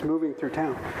pit, just moving through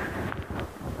town.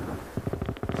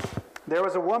 "There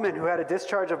was a woman who had a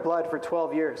discharge of blood for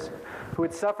 12 years, who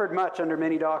had suffered much under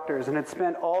many doctors, and had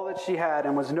spent all that she had,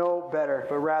 and was no better,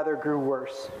 but rather grew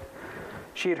worse.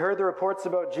 She had heard the reports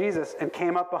about Jesus and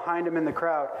came up behind him in the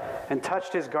crowd and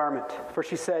touched his garment. For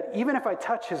she said, 'Even if I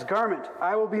touch his garment,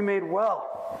 I will be made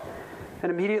well.'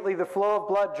 And immediately the flow of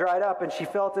blood dried up, and she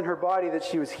felt in her body that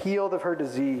she was healed of her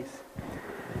disease.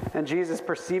 And Jesus,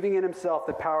 perceiving in himself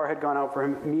that power had gone out for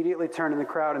him, immediately turned in the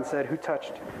crowd and said, "Who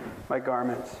touched my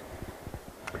garments?"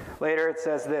 Later it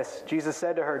says this, Jesus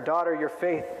said to her, "Daughter, your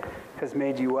faith has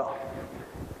made you well."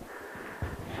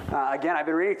 Again, I've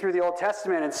been reading through the Old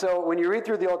Testament, and so when you read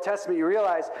through the Old Testament, you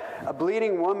realize a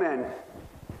bleeding woman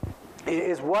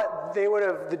is what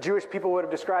the Jewish people would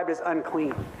have described as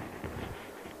unclean.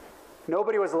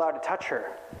 Nobody was allowed to touch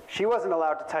her. She wasn't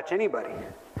allowed to touch anybody.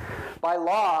 By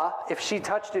law, if she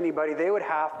touched anybody, they would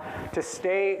have to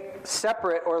stay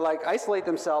separate or isolate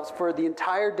themselves for the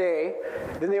entire day.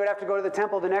 Then they would have to go to the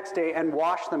temple the next day and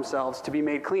wash themselves to be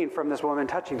made clean from this woman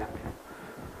touching them.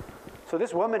 So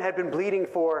this woman had been bleeding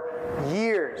for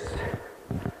years,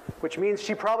 which means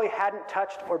she probably hadn't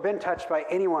touched or been touched by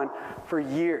anyone for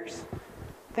years.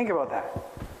 Think about that.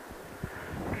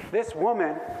 This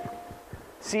woman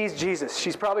sees Jesus.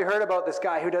 She's probably heard about this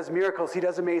guy who does miracles. He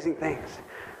does amazing things.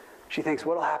 She thinks,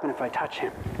 what'll happen if I touch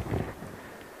him?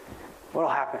 What'll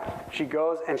happen? She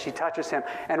goes and she touches him.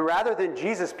 And rather than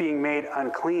Jesus being made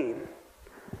unclean,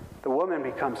 the woman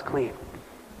becomes clean.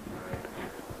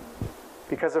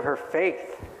 Because of her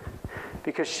faith.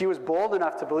 Because she was bold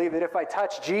enough to believe that if I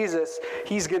touch Jesus,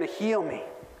 he's going to heal me.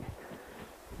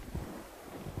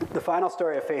 The final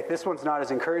story of faith, this one's not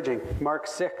as encouraging. Mark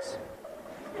 6.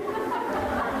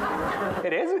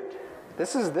 It isn't.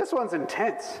 This one's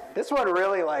intense. This one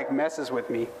really messes with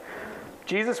me.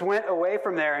 Jesus went away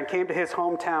from there and came to his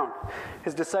hometown.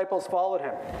 His disciples followed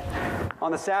him.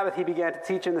 On the Sabbath, he began to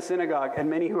teach in the synagogue, and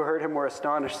many who heard him were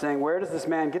astonished, saying, "Where does this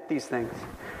man get these things?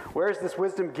 Where is this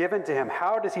wisdom given to him?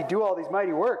 How does he do all these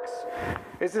mighty works?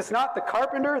 Is this not the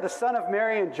carpenter, the son of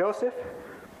Mary and Joseph,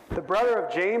 the brother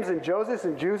of James and Joseph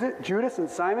and Judas and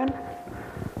Simon?"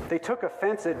 They took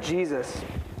offense at Jesus.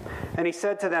 And he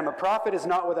said to them, "A prophet is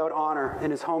not without honor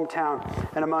in his hometown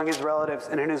and among his relatives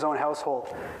and in his own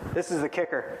household." This is the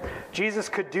kicker. Jesus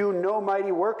could do no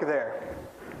mighty work there,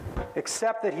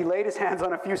 except that he laid his hands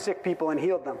on a few sick people and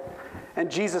healed them. And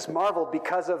Jesus marveled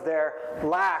because of their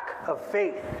lack of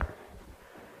faith.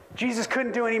 Jesus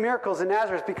couldn't do any miracles in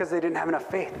Nazareth because they didn't have enough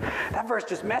faith. That verse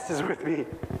just messes with me.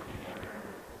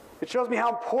 It shows me how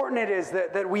important it is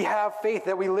that we have faith,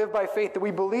 that we live by faith, that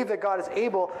we believe that God is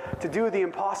able to do the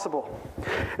impossible.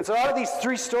 And so out of these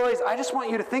three stories, I just want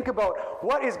you to think about,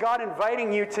 what is God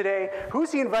inviting you today?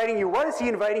 Who's he inviting you? What is he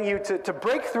inviting you to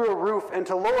break through a roof and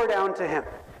to lower down to him?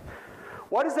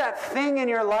 What is that thing in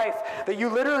your life that you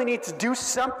literally need to do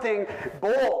something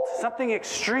bold, something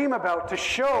extreme about to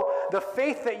show the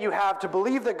faith that you have, to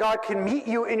believe that God can meet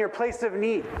you in your place of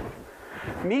need,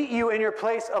 meet you in your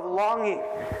place of longing?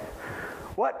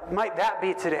 What might that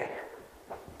be today?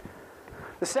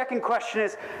 The second question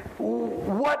is,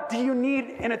 what do you need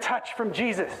in a touch from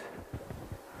Jesus?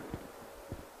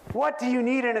 What do you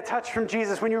need in a touch from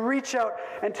Jesus? When you reach out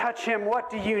and touch him, what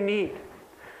do you need?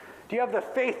 Do you have the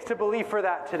faith to believe for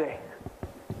that today?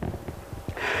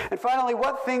 And finally,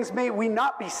 what things may we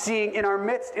not be seeing in our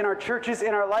midst, in our churches,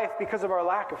 in our life because of our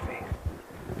lack of faith?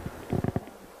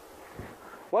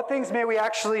 What things may we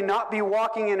actually not be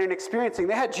walking in and experiencing?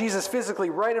 They had Jesus physically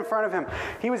right in front of him.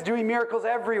 He was doing miracles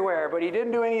everywhere, but he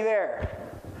didn't do any there.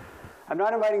 I'm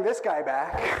not inviting this guy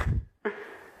back.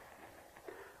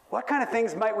 What kind of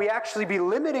things might we actually be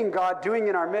limiting God doing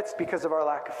in our midst because of our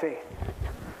lack of faith?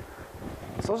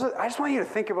 So I just want you to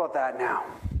think about that now.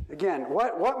 Again,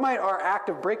 what might our act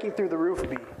of breaking through the roof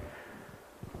be?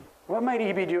 What might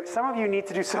he be doing? Some of you need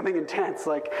to do something intense.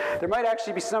 There might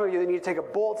actually be some of you that need to take a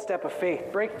bold step of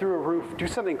faith, break through a roof, do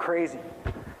something crazy.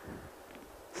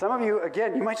 Some of you,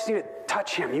 again, you might just need to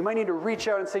touch him. You might need to reach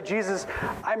out and say, "Jesus,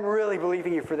 I'm really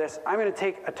believing you for this. I'm going to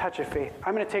take a touch of faith.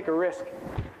 I'm going to take a risk."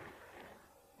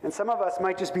 And some of us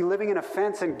might just be living in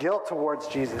offense and guilt towards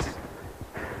Jesus.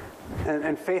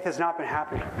 And faith has not been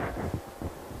happening.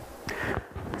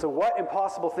 So what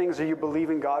impossible things are you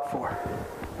believing God for?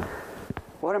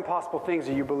 What impossible things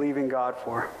are you believing God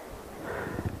for?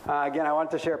 Again, I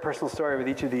wanted to share a personal story with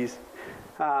each of these.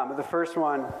 The first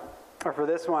one, or for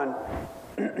this one,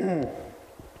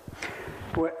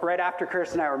 right after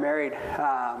Kirsten and I were married,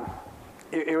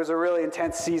 it was a really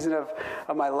intense season of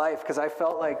my life because I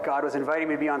felt like God was inviting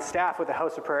me to be on staff with the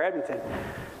House of Prayer Edmonton.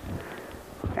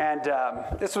 And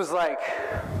this was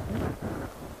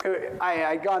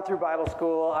I'd gone through Bible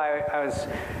school. I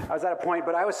was at a point,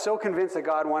 but I was so convinced that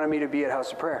God wanted me to be at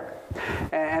House of Prayer.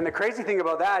 And the crazy thing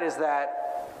about that is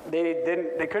that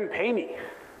they couldn't pay me.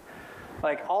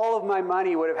 All of my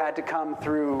money would have had to come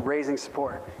through raising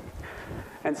support.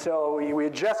 And so we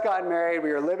had just gotten married.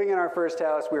 We were living in our first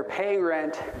house. We were paying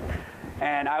rent.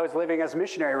 And I was living as a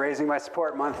missionary, raising my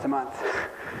support month to month.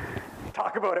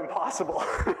 Talk about impossible.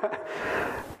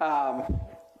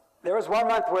 There was one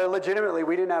month where legitimately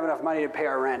we didn't have enough money to pay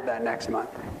our rent that next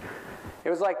month. It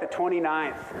was like the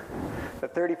 29th. The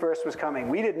 31st was coming.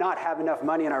 We did not have enough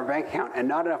money in our bank account, and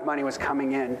not enough money was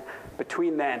coming in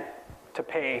between then to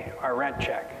pay our rent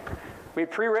check. We had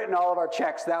pre-written all of our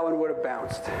checks. That one would have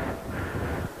bounced.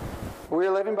 We were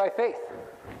living by faith.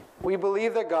 We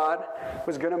believed that God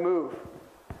was going to move,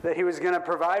 that he was going to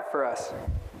provide for us.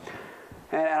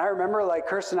 And I remember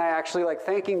Kirsten and I actually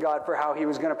thanking God for how he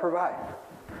was going to provide.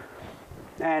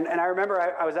 And I remember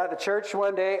I was at the church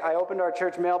one day. I opened our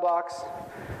church mailbox.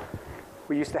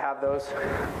 We used to have those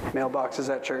mailboxes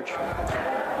at church.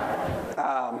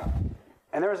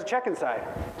 And there was a check inside.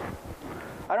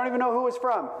 I don't even know who it was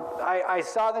from. I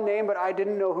saw the name, but I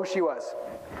didn't know who she was.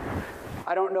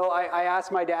 I don't know. I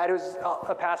asked my dad, who's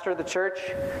a pastor at the church.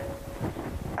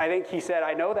 I think he said,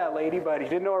 I know that lady, but he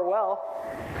didn't know her well.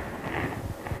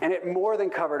 And it more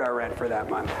than covered our rent for that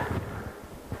month.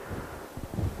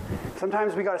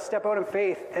 Sometimes we got to step out in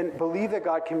faith and believe that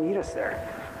God can meet us there.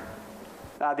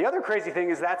 The other crazy thing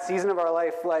is that season of our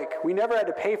life, we never had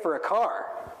to pay for a car.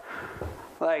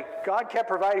 God kept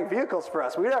providing vehicles for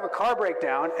us. We would have a car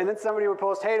breakdown, and then somebody would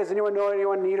post, hey, does anyone know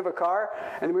anyone in need of a car?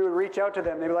 And then we would reach out to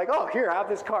them. They'd be like, oh, here, have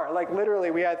this car. Literally,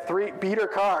 we had 3 beater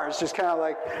cars just kind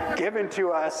of given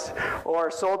to us or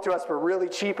sold to us for really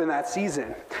cheap in that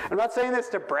season. I'm not saying this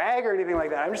to brag or anything like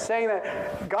that. I'm just saying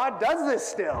that God does this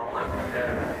still.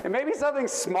 It may be something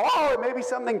small. It may be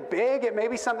something big. It may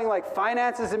be something like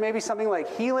finances. It may be something like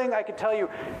healing. I could tell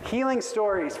you healing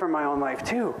stories from my own life,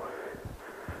 too.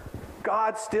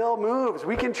 God still moves.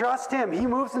 We can trust him. He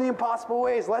moves in the impossible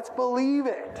ways. Let's believe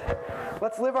it.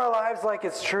 Let's live our lives like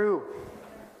it's true.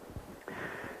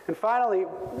 And finally,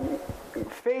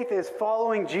 faith is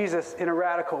following Jesus in a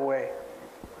radical way.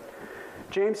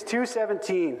 James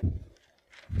 2:17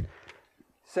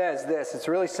 says this. It's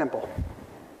really simple.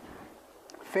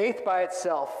 Faith by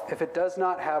itself, if it does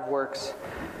not have works,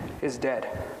 is dead.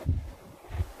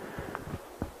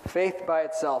 Faith by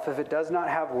itself, if it does not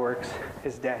have works,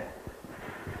 is dead.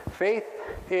 Faith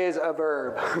is a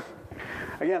verb.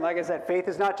 Again, like I said, faith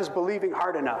is not just believing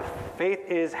hard enough. Faith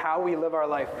is how we live our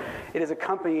life. It is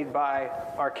accompanied by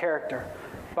our character,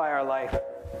 by our life.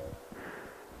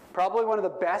 Probably one of the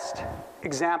best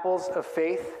examples of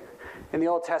faith in the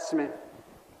Old Testament,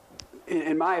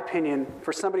 in my opinion,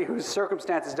 for somebody whose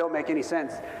circumstances don't make any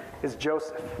sense, is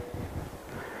Joseph.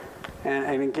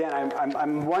 And again,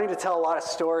 I'm wanting to tell a lot of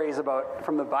stories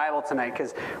from the Bible tonight,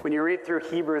 because when you read through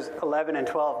Hebrews 11 and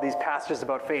 12, these passages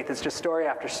about faith, it's just story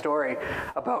after story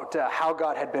about how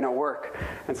God had been at work.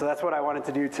 And so that's what I wanted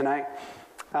to do tonight.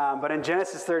 But in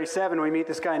Genesis 37, we meet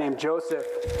this guy named Joseph.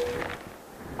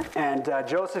 And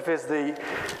Joseph is the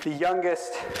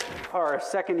youngest, or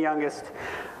second youngest,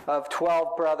 of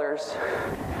 12 brothers.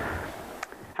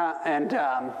 And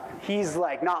he's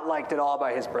not liked at all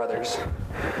by his brothers.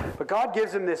 But God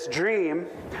gives him this dream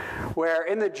where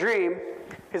in the dream,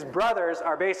 his brothers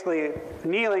are basically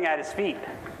kneeling at his feet.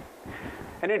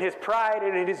 And in his pride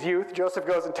and in his youth, Joseph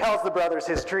goes and tells the brothers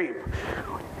his dream.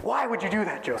 Why would you do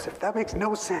that, Joseph? That makes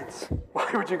no sense. Why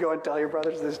would you go and tell your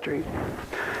brothers this dream?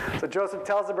 So Joseph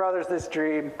tells the brothers this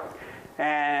dream,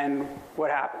 and what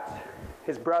happens?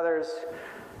 His brothers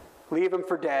leave him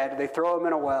for dead. They throw him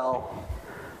in a well.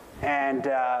 And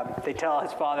they tell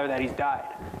his father that he's died.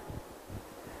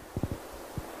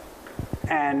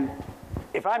 And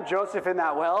if I'm Joseph in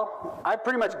that well, I've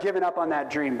pretty much given up on that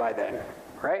dream by then,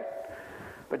 right?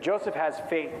 But Joseph has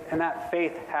faith, and that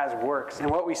faith has works. And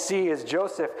what we see is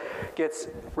Joseph gets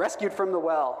rescued from the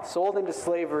well, sold into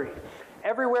slavery.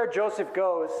 Everywhere Joseph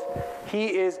goes, he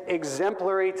is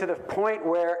exemplary to the point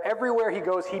where everywhere he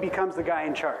goes, he becomes the guy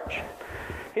in charge.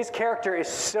 His character is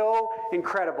so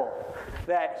incredible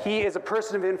that he is a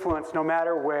person of influence no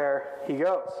matter where he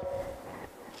goes.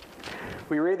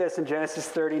 We read this in Genesis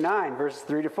 39, verses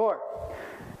 3 to 4.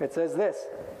 It says this,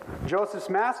 Joseph's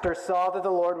master saw that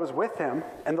the Lord was with him,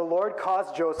 and the Lord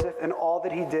caused Joseph and all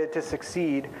that he did to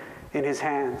succeed in his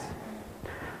hands.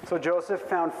 So Joseph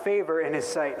found favor in his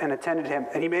sight and attended him,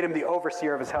 and he made him the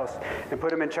overseer of his house and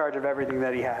put him in charge of everything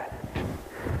that he had.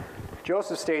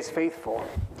 Joseph stays faithful.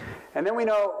 And then we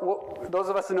know, those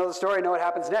of us who know the story know what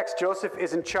happens next. Joseph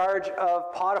is in charge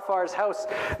of Potiphar's house,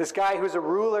 this guy who's a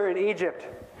ruler in Egypt.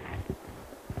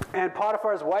 And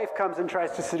Potiphar's wife comes and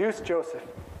tries to seduce Joseph.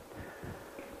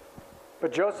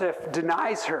 But Joseph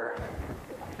denies her.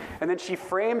 And then she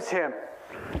frames him.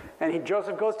 And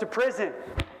Joseph goes to prison.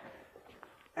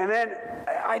 And then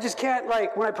I just can't,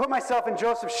 like, when I put myself in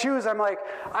Joseph's shoes, I'm like,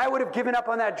 I would have given up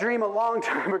on that dream a long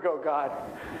time ago, God.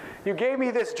 You gave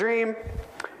me this dream,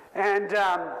 and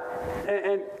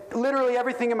literally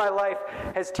everything in my life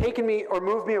has taken me or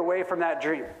moved me away from that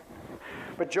dream.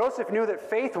 But Joseph knew that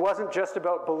faith wasn't just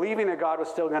about believing that God was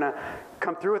still going to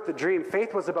come through with the dream.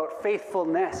 Faith was about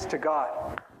faithfulness to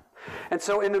God. And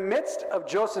so in the midst of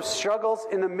Joseph's struggles,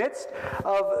 in the midst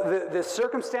of the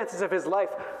circumstances of his life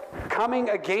coming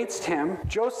against him,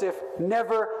 Joseph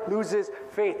never loses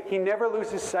faith. He never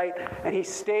loses sight, and he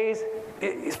stays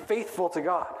faithful to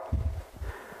God.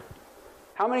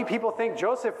 How many people think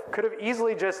Joseph could have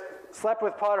easily just slept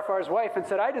with Potiphar's wife and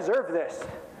said, I deserve this.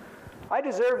 I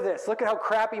deserve this. Look at how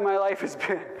crappy my life has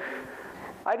been.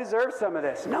 I deserve some of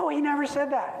this. No, he never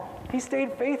said that. He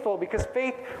stayed faithful because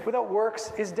faith without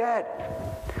works is dead.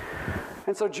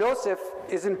 And so Joseph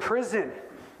is in prison.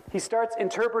 He starts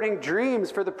interpreting dreams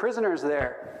for the prisoners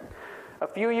there. A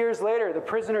few years later, the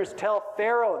prisoners tell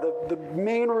Pharaoh, the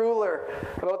main ruler,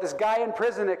 about this guy in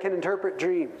prison that can interpret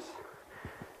dreams.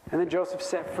 And then Joseph's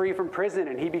set free from prison,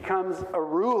 and he becomes a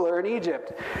ruler in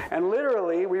Egypt. And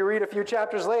literally, we read a few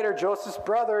chapters later, Joseph's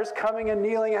brothers coming and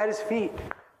kneeling at his feet.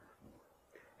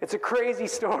 It's a crazy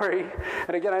story.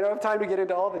 And again, I don't have time to get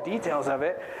into all the details of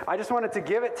it. I just wanted to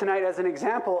give it tonight as an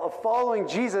example of following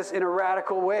Jesus in a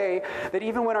radical way, that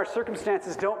even when our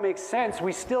circumstances don't make sense,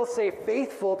 we still stay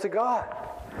faithful to God.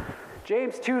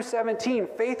 James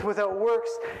 2:17, faith without works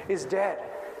is dead.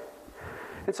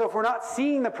 And so if we're not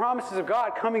seeing the promises of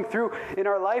God coming through in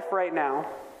our life right now,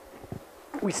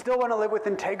 we still want to live with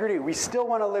integrity. We still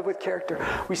want to live with character.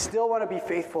 We still want to be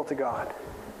faithful to God.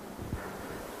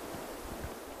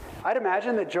 I'd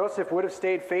imagine that Joseph would have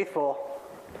stayed faithful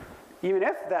even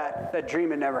if that dream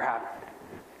had never happened.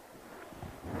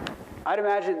 I'd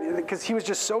imagine, because he was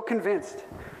just so convinced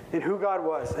in who God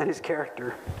was and his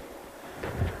character.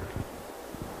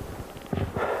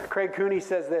 Craig Cooney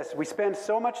says this, we spend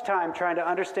so much time trying to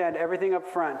understand everything up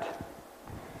front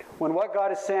when what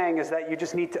God is saying is that you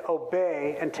just need to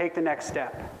obey and take the next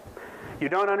step. You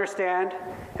don't understand,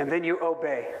 and then you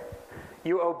obey.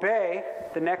 You obey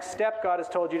the next step God has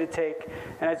told you to take,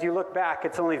 and as you look back,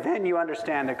 it's only then you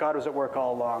understand that God was at work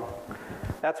all along.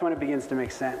 That's when it begins to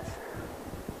make sense.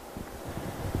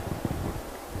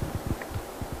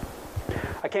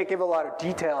 I can't give a lot of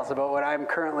details about what I'm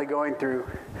currently going through,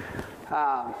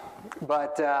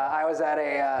 but I was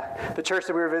at the church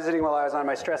that we were visiting while I was on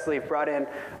my stress leave, brought in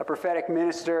a prophetic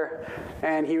minister,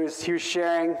 and he was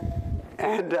sharing,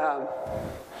 and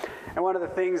one of the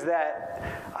things that,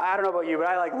 I don't know about you, but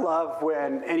I love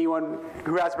when anyone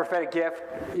who has a prophetic gift,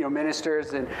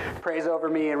 ministers and prays over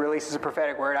me and releases a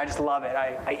prophetic word. I just love it.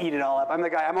 I eat it all up.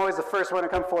 I'm always the first one to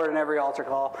come forward in every altar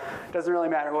call. It doesn't really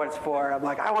matter what it's for. I'm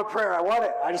like, I want prayer. I want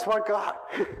it. I just want God.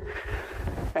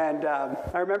 And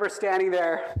I remember standing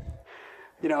there,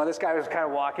 this guy was kind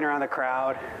of walking around the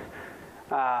crowd,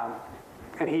 and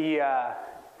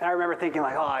I remember thinking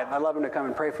I'd love him to come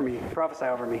and pray for me, prophesy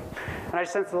over me. And I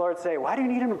sensed the Lord say, why do you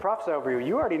need him to prophesy over you?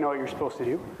 You already know what you're supposed to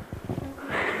do.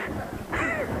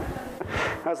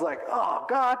 I was like, oh,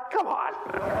 God, come on.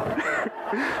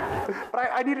 But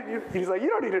I needed, he's like, you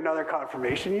don't need another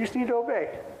confirmation. You just need to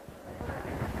obey.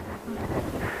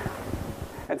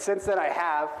 And since then, I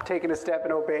have taken a step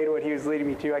and obeyed what he was leading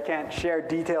me to. I can't share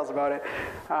details about it.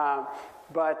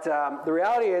 But the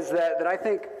reality is that I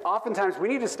think oftentimes we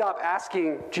need to stop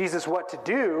asking Jesus what to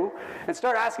do and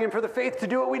start asking him for the faith to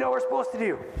do what we know we're supposed to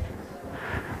do.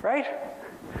 Right?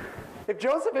 If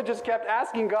Joseph had just kept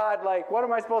asking God, what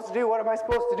am I supposed to do? What am I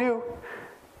supposed to do?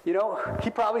 He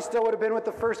probably still would have been with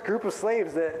the first group of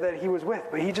slaves that he was with,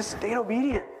 but he just stayed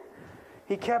obedient.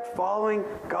 He kept following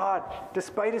God.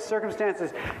 Despite his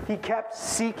circumstances, he kept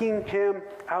seeking him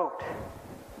out.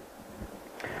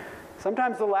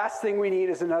 Sometimes the last thing we need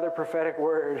is another prophetic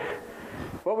word.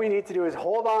 What we need to do is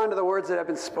hold on to the words that have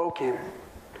been spoken.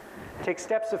 Take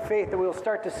steps of faith that we'll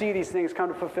start to see these things come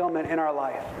to fulfillment in our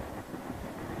life.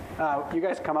 You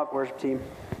guys come up, worship team.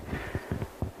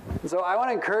 And so I want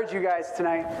to encourage you guys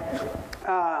tonight.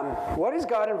 What is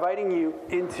God inviting you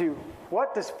into?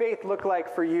 What does faith look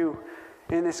like for you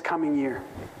in this coming year?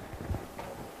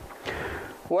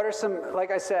 What are some,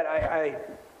 like I said,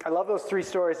 I love those three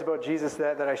stories about Jesus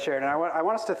that I shared, and I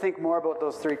want us to think more about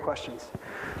those three questions.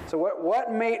 So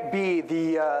what may be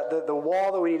the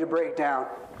wall that we need to break down?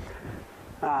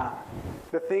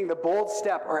 The bold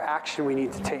step or action we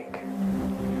need to take?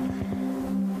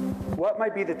 What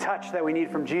might be the touch that we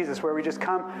need from Jesus, where we just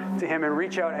come to him and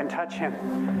reach out and touch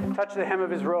him? Touch the hem of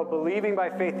his robe, believing by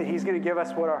faith that he's going to give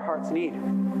us what our hearts need.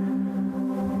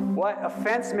 What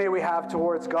offense may we have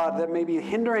towards God that may be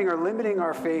hindering or limiting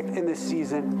our faith in this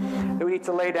season that we need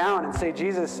to lay down and say,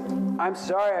 Jesus, I'm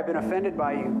sorry I've been offended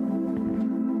by you.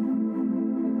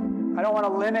 I don't want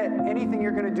to limit anything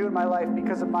you're going to do in my life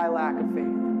because of my lack of faith.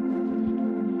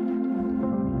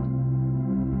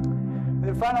 And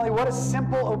then finally, what does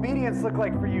simple obedience look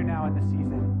like for you now in this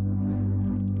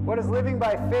season? What does living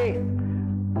by faith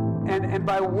and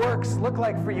by works look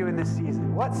like for you in this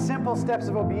season? What simple steps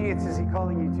of obedience is he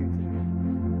calling you to today?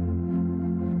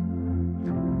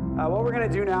 What we're going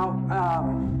to do now,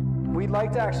 we'd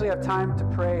like to actually have time to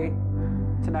pray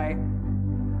tonight.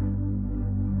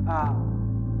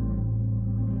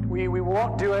 We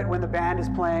won't do it when the band is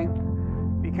playing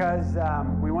because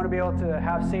we want to be able to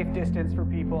have safe distance for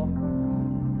people.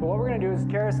 But what we're going to do is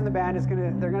Karis and the band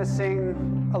they're going to sing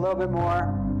a little bit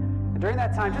more. And during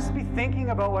that time, just be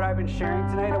thinking about what I've been sharing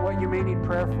tonight and what you may need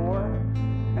prayer for.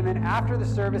 And then after the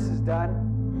service is done,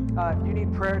 if you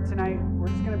need prayer tonight, we're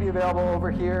just going to be available over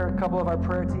here. A couple of our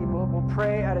prayer team we'll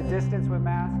pray at a distance with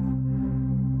masks.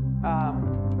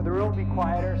 But the room will be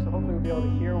quieter, so hopefully we'll be able to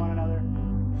hear one another.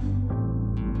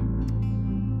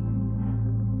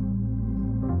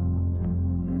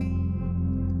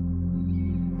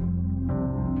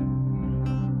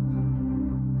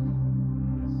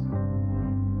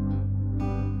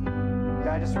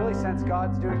 I just really sense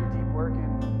God's doing a deep work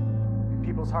in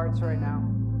people's hearts right now.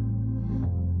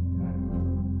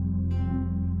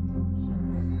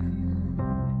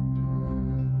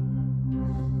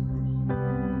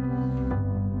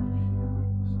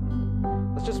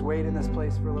 Let's just wait in this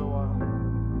place for a little while.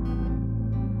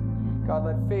 God,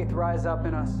 let faith rise up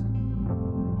in us.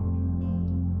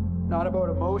 Not about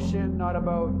emotion, not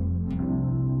about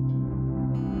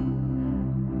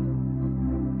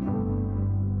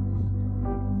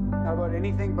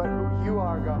anything but who you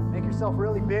are, God. Make yourself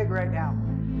really big right now.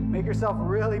 Make yourself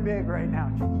really big right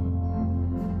now, Jesus.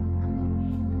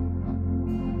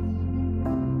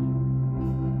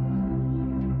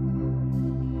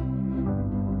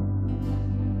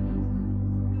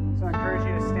 So I encourage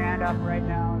you to stand up right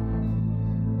now.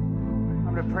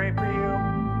 I'm going to pray for you.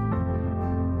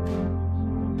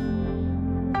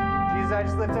 Jesus, I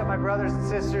just lift up my brothers and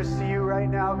sisters to you right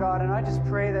now, God, and I just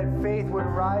pray that faith would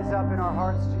rise up in our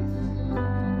hearts, Jesus.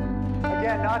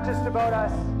 Again, not just about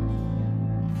us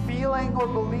feeling or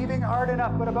believing hard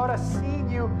enough, but about us seeing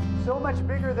you so much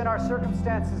bigger than our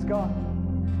circumstances, God.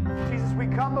 Jesus, we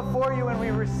come before you and we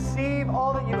receive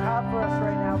all that you have for us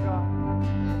right now, God.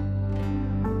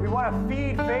 We want to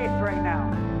feed faith right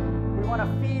now. We want to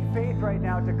feed faith right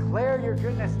now. Declare your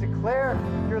goodness, declare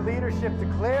your leadership,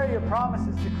 declare your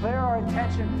promises, declare our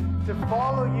intention to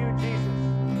follow you, Jesus.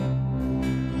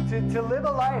 To live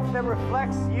a life that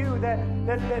reflects you, that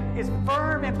is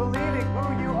firm in believing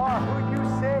who you are, who you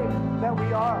say that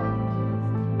we are.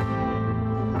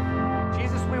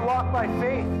 Jesus, we walk by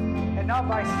faith and not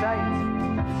by sight.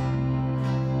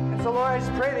 And so, Lord, I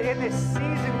just pray that in this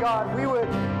season, God, we would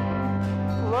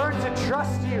learn to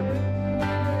trust you.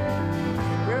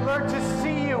 We would learn to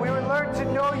see you. We would learn to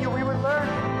know you. We would learn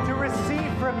to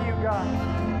receive from you, God.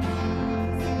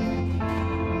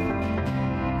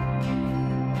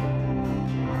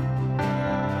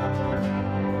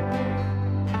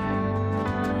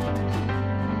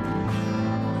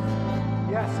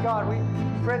 God, we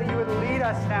pray that you would lead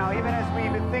us now, even as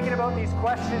we've been thinking about these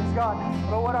questions, God,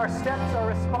 about what our steps, our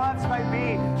response might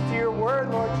be to your word,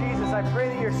 Lord Jesus. I pray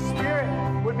that your Spirit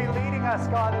would be leading us,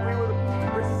 God, that we would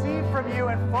receive from you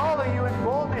and follow you in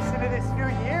boldness into this new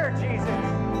year, Jesus.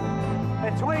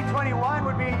 That 2021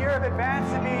 would be a year of advance,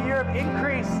 it would be a year of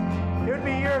increase. It would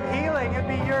be a year of healing. It would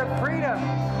be a year of freedom.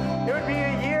 It would be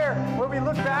a year where we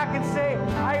look back and say,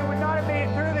 I would not have made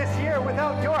it through this year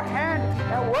without your hand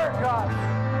at work, God.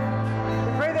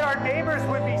 We pray that our neighbors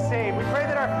would be saved. We pray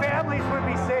that our families would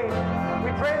be saved.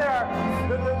 We pray that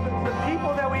the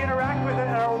people that we interact with at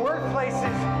our workplaces,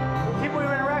 the people we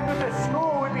interact with at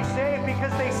school would be saved because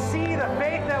they see the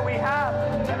faith that we have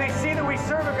and they see that we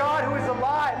serve a God who is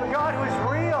alive, a God who is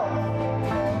real.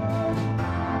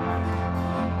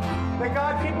 That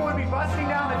God, people would be busting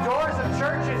down the doors of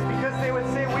churches because they would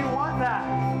say, we want that.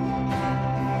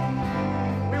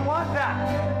 We want that.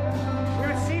 We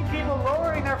would see people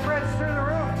lowering their friends through the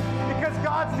roof because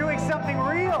God's doing something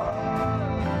real.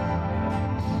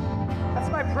 That's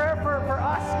my prayer for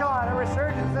us, God, at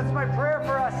Resurgence. That's my prayer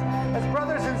for us as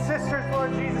brothers and sisters,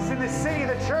 Lord Jesus, in this city,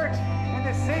 the church in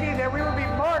this city, that we would be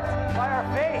marked by our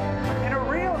faith in a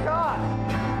real God.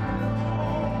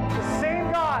 The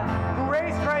same God who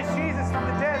raised Christ Jesus from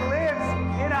the dead lives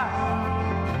in us.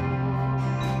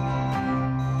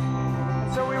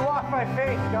 And so we walk by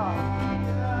faith, God.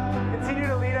 Continue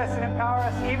to lead us us and empower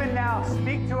us even now.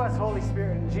 Speak to us, Holy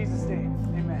Spirit. In Jesus' name,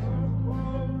 amen.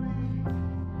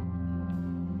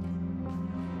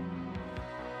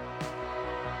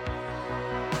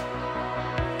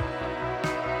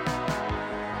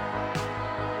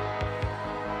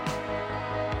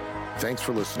 Thanks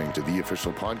for listening to the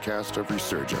official podcast of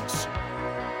Resurgence.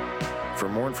 For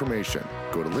more information,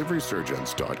 go to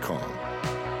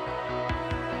liveresurgence.com.